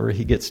left over,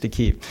 he gets to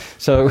keep.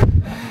 So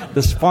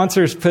the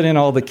sponsors put in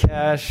all the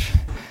cash.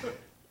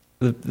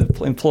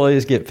 The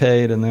employees get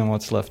paid, and then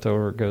what's left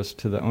over goes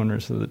to the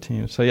owners of the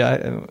team. So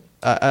yeah,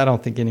 I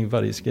don't think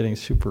anybody's getting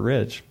super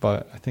rich,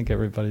 but I think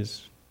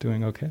everybody's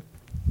doing okay.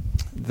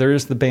 There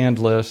is the band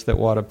list that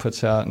WADA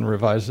puts out and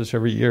revises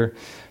every year,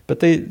 but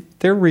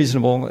they're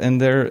reasonable,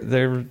 and they're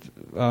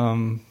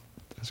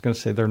I was going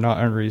to say they're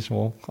not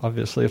unreasonable,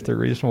 obviously, if they're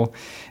reasonable.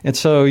 And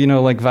so,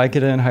 like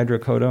Vicodin,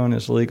 hydrocodone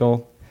is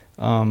legal.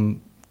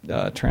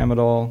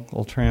 Tramadol,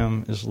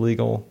 Ultram is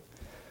legal.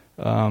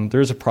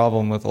 There's a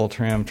problem with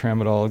Ultram,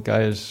 Tramadol.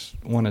 Guys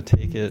want to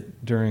take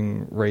it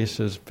during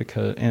races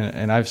because,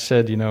 and I've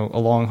said, a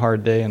long,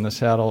 hard day in the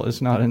saddle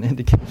is not an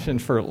indication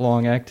for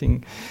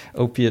long-acting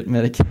opiate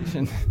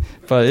medication,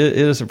 but it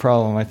is a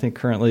problem. I think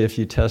currently if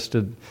you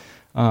tested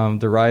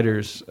the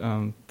riders,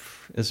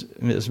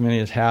 as many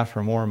as half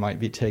or more might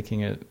be taking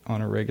it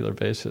on a regular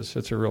basis.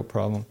 It's a real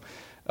problem.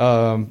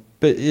 But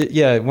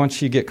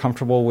once you get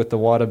comfortable with the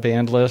WADA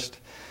band list,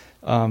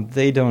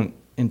 they don't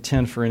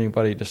intend for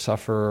anybody to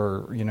suffer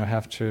or,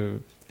 have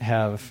to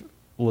have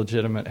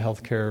legitimate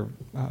health care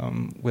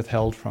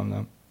withheld from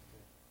them.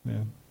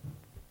 Yeah.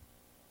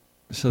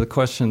 So the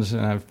questions,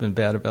 and I've been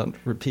bad about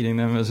repeating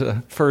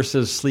them, first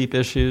is sleep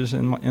issues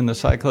in the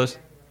cyclist.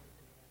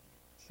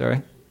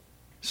 Sorry?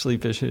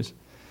 Sleep issues.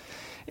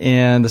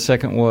 And the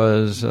second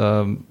was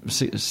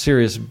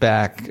serious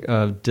back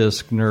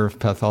disc nerve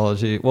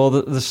pathology. Well,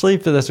 the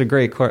sleep, that's a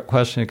great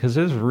question because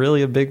it is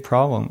really a big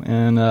problem.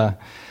 And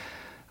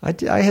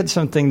I had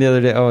something the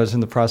other day. I was in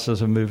the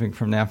process of moving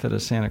from Napa to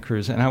Santa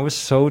Cruz, and I was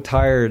so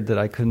tired that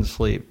I couldn't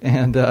sleep.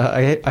 And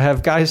I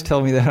have guys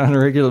tell me that on a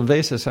regular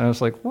basis, and I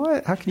was like,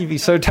 what? How can you be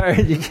so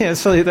tired you can't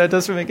sleep? That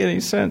doesn't make any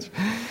sense.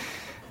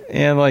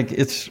 And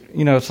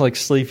it's like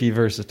sleepy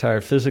versus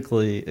tired,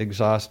 physically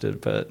exhausted,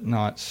 but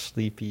not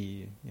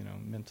sleepy,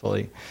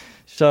 mentally.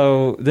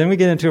 So then we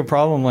get into a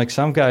problem. Like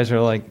some guys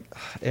are like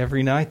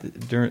every night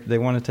they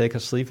want to take a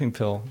sleeping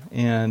pill,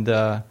 and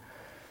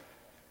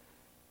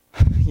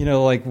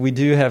we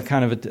do have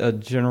kind of a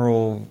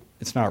general.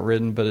 It's not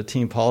written, but a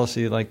team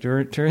policy. Like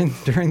during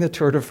the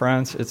Tour de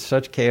France, it's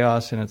such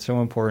chaos and it's so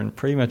important.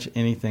 Pretty much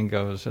anything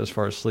goes as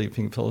far as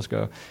sleeping pills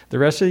go. The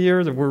rest of the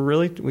year,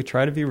 we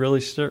try to be really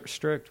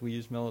strict. We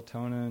use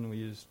melatonin, we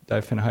use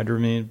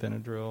diphenhydramine,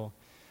 Benadryl,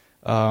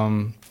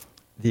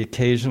 the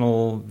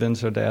occasional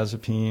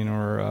benzodiazepine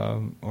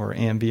or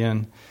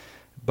Ambien,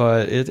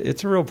 but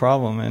it's a real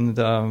problem. And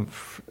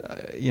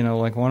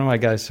like one of my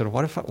guys said,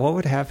 what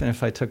would happen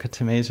if I took a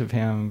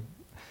temazepam?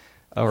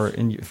 Or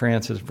in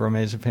France is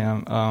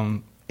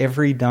bromazepam,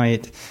 every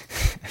night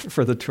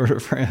for the Tour de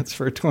France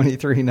for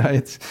 23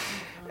 nights.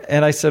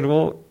 And I said,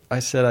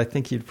 I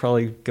think you'd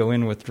probably go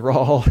in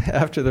withdrawal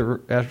after the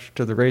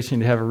race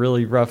and you'd have a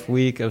really rough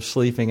week of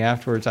sleeping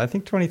afterwards. I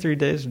think 23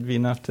 days would be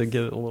enough to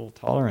get a little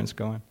tolerance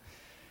going.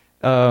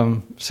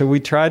 So I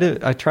try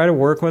to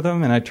work with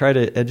them and I try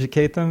to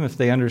educate them if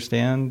they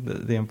understand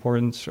the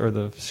importance or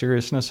the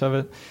seriousness of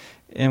it.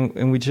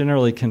 And we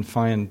generally can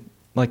find,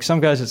 like some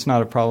guys it's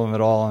not a problem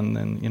at all, and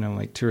then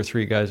like 2 or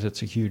 3 guys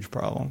it's a huge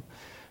problem.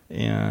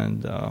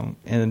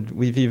 And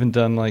we've even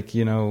done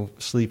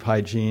sleep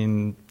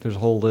hygiene. There's a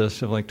whole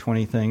list of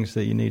 20 things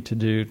that you need to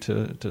do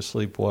to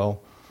sleep well,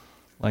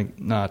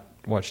 like not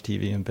watch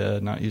TV in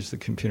bed, not use the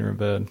computer in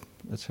bed,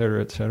 et cetera,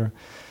 et cetera.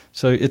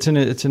 So it's an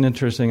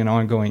interesting and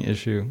ongoing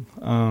issue.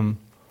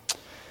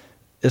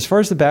 As far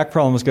as the back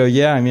problems go,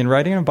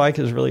 riding on a bike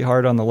is really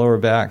hard on the lower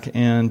back,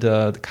 and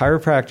the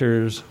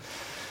chiropractors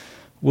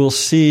will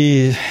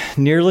see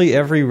nearly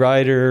every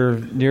rider,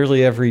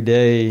 nearly every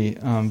day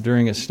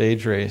during a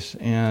stage race,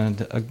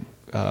 and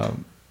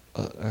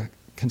a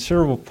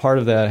considerable part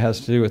of that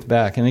has to do with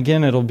back. And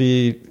again, it'll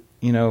be,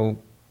 a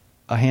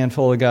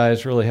handful of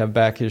guys really have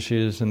back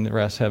issues, and the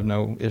rest have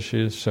no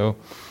issues. So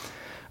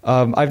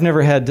I've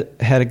never had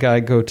a guy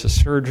go to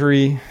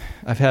surgery.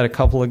 I've had a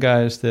couple of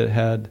guys that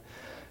had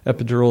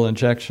epidural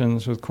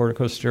injections with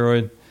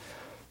corticosteroid.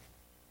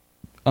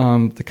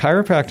 The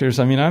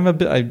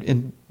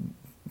chiropractors,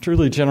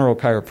 truly general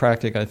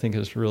chiropractic, I think,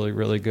 is really,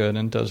 really good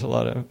and does a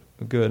lot of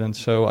good. And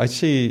so I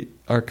see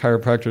our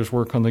chiropractors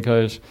work on the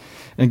guys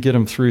and get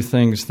them through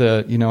things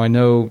that, I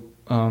know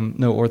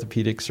no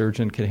orthopedic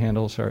surgeon could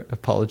handle. Sorry,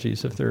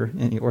 apologies if there are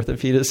any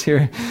orthopedists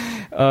here.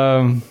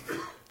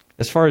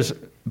 As far as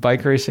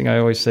bike racing, I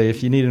always say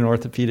if you need an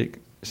orthopedic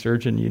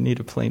surgeon, you need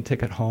a plane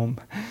ticket home.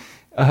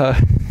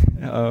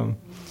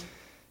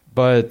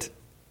 But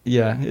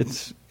yeah,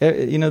 it's,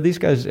 these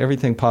guys,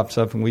 everything pops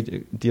up and we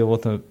deal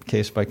with them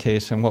case by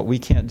case. And what we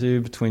can't do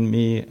between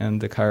me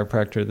and the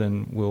chiropractor,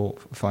 then we'll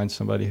find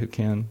somebody who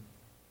can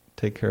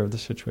take care of the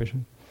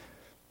situation.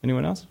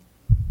 Anyone else?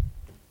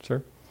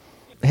 Sir?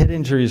 Head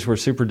injuries were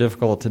super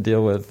difficult to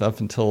deal with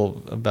up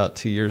until about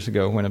 2 years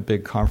ago when a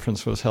big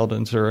conference was held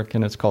in Zurich,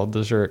 and it's called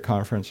the Zurich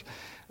Conference.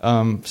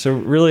 So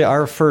really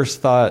our first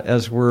thought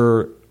as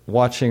we're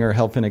watching or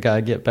helping a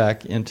guy get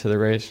back into the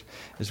race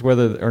is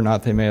whether or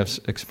not they may have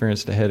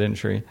experienced a head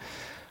injury.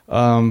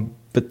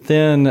 But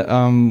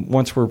then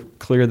once we're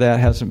clear that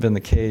hasn't been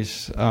the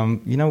case,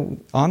 on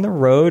the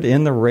road,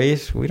 in the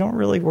race, we don't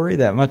really worry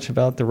that much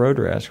about the road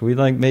rash. We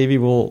maybe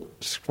we'll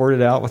squirt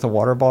it out with a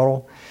water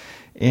bottle,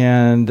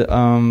 and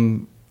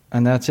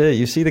that's it.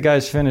 You see the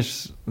guys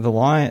finish the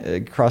line,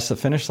 across the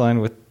finish line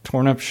with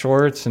torn up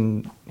shorts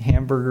and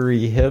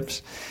hamburgery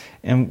hips.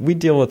 And we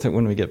deal with it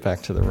when we get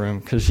back to the room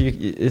because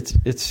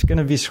it's going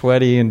to be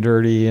sweaty and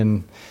dirty,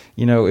 and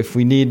if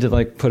we need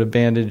to put a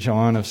bandage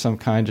on of some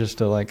kind just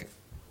to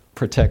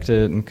protect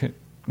it and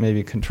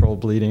maybe control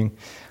bleeding.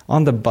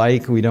 On the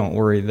bike, we don't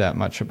worry that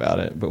much about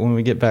it. But when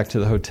we get back to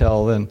the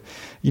hotel, then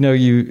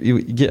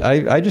you get.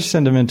 I just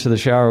send them into the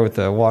shower with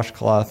a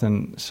washcloth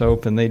and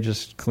soap, and they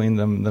just clean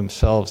them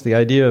themselves. The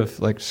idea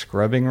of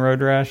scrubbing road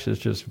rash is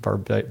just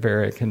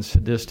barbaric and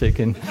sadistic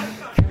and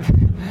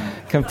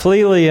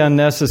completely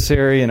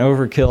unnecessary and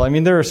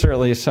overkill. There are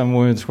certainly some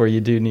wounds where you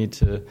do need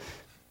to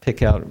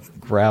pick out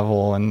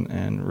gravel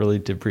and really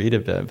debride a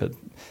bit. But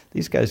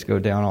these guys go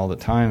down all the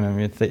time. I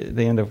mean, if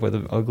they end up with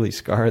an ugly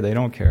scar, they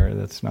don't care.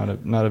 That's not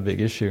a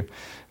big issue.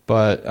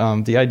 But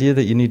the idea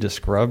that you need to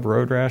scrub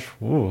road rash,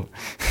 woo,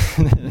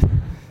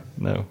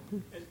 no.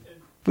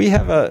 We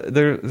have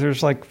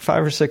there's like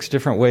 5 or 6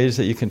 different ways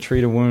that you can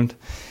treat a wound.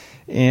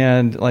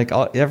 And like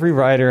every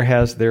rider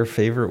has their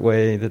favorite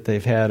way that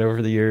they've had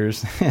over the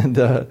years, and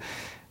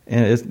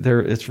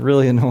it's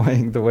really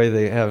annoying the way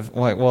they have.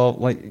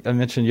 Like I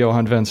mentioned,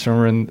 Johan van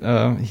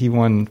Sumeren, he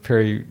won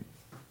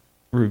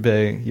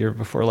Paris-Roubaix year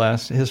before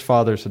last. His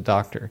father's a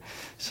doctor,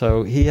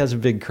 so he has a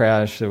big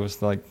crash that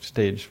was like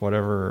stage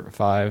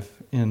 5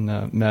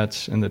 in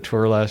Metz in the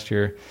Tour last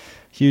year.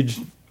 Huge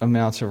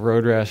amounts of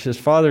road rash. His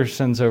father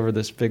sends over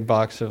this big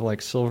box of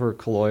like silver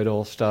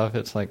colloidal stuff.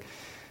 It's like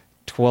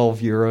 12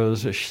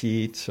 euros a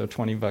sheet, so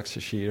 $20 a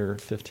sheet, or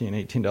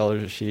 $15,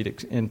 $18 a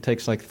sheet, and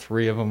takes like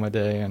 3 of them a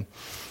day. And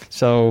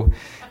so,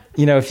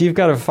 if you've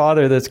got a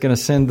father that's going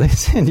to send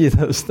you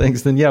those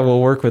things, then yeah,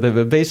 we'll work with it.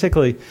 But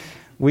basically,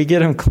 we get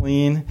them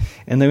clean,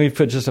 and then we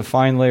put just a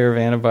fine layer of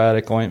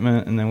antibiotic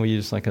ointment, and then we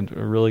use like a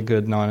really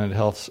good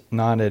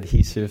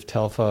non-adhesive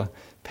Telfa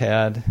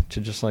pad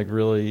to just like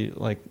really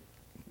like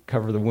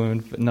cover the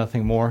wound, but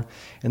nothing more.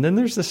 And then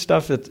there's this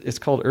stuff that it's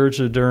called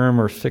Urgiderm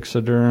or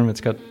Fixoderm.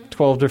 It's got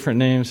 12 different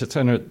names. It's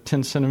in a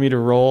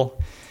 10-centimeter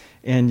roll,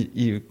 and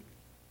you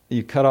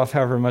cut off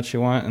however much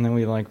you want, and then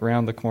we like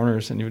round the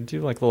corners, and you would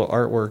do like little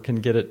artwork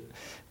and get it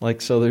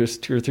like so there's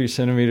 2 or 3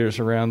 centimeters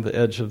around the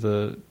edge of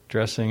the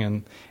dressing,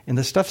 and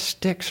the stuff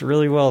sticks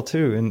really well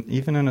too. And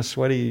even in a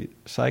sweaty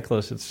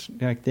cyclist, it's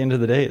at the end of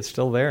the day, it's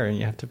still there, and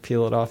you have to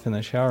peel it off in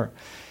the shower.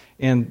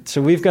 And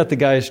so we've got the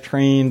guys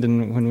trained,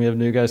 and when we have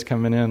new guys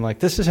coming in, like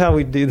this is how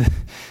we do.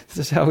 This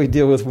is how we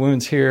deal with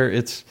wounds here.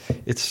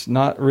 It's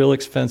not real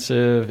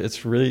expensive.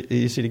 It's really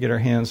easy to get our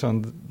hands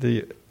on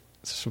the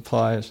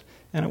supplies,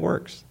 and it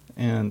works.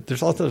 And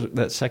there's also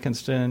that second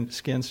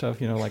skin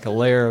stuff, like a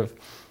layer of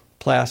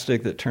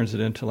plastic that turns it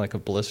into like a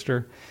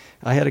blister.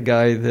 I had a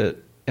guy that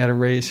at a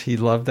race, he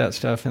loved that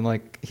stuff, and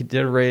like he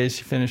did a race,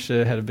 he finished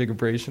it, had a big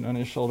abrasion on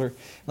his shoulder.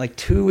 Like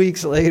 2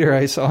 weeks later,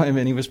 I saw him,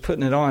 and he was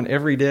putting it on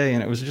every day,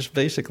 and it was just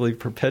basically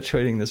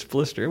perpetuating this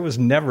blister. It was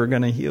never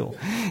going to heal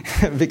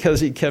because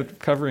he kept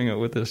covering it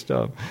with this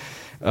stuff.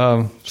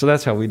 So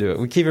that's how we do it.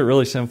 We keep it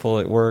really simple.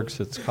 It works.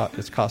 It's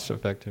cost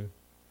effective.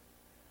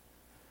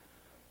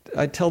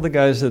 I tell the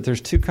guys that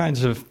there's 2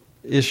 kinds of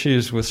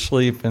issues with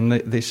sleep, and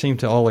they seem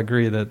to all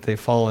agree that they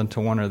fall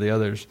into one or the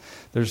others.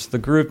 There's the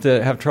group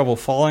that have trouble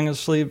falling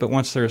asleep, but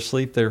once they're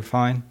asleep, they're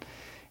fine.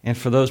 And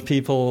for those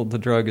people, the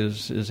drug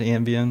is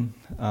Ambien.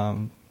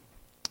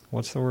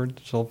 What's the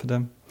word?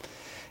 Zolpidem.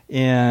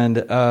 And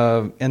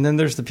then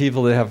there's the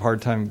people that have a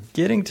hard time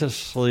getting to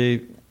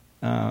sleep.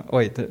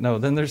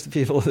 Then there's the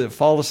people that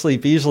fall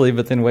asleep easily,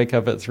 but then wake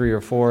up at 3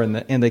 or 4,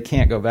 and they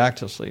can't go back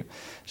to sleep.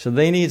 So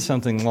they need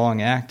something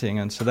long acting,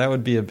 and so that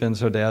would be a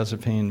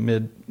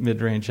benzodiazepine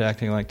mid-range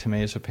acting like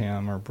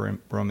temazepam or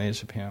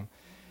bromazepam.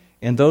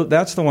 And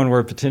that's the one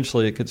where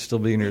potentially it could still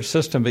be in your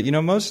system. But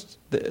most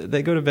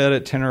they go to bed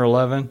at 10 or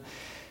 11,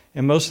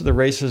 and most of the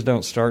races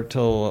don't start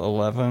till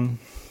 11,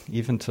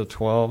 even till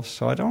 12.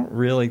 So I don't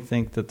really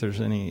think that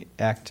there's any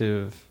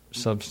active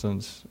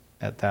substance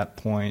at that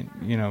point,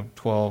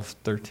 12,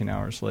 13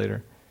 hours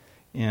later.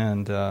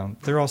 And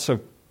they're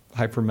also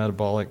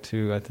hypermetabolic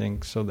too, I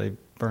think, so they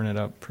burn it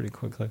up pretty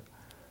quickly.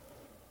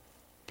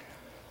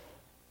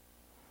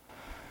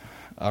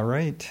 All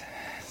right.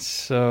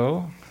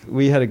 So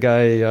we had a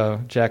guy,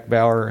 Jack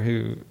Bauer,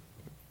 who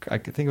I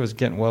think it was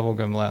Gent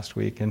Wevelgem last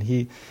week, and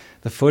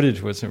the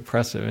footage was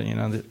impressive.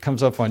 It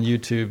comes up on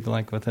YouTube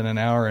like within an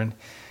hour, and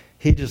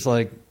he just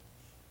like,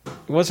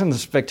 it wasn't a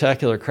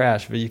spectacular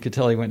crash, but you could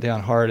tell he went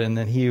down hard, and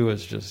then he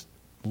was just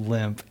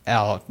limp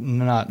out,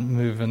 not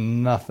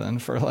moving nothing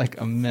for like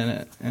a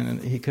minute,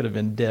 and he could have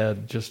been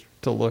dead just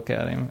to look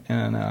at him.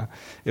 And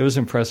it was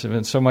impressive.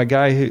 And so my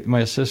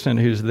assistant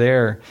who's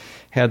there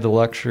had the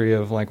luxury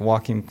of like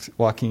walking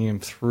him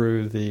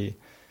through the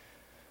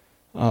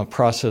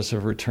process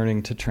of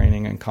returning to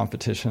training and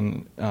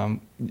competition.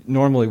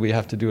 Normally we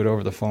have to do it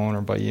over the phone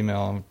or by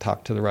email and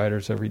talk to the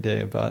riders every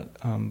day about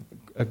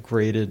a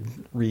graded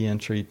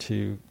re-entry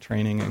to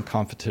training and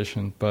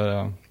competition.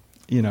 But,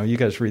 you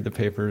guys read the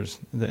papers,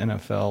 the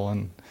NFL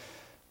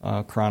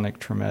and chronic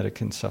traumatic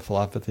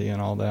encephalopathy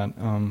and all that.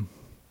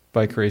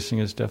 Bike racing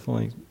is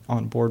definitely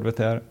on board with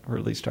that, or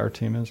at least our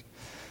team is.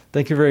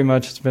 Thank you very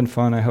much. It's been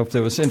fun. I hope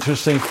that was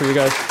interesting for you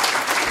guys.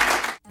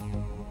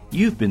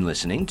 You've been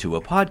listening to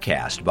a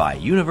podcast by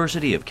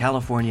University of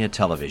California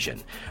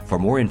Television. For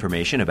more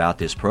information about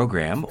this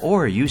program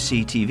or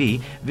UCTV,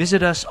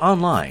 visit us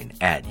online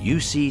at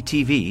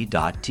uctv.tv.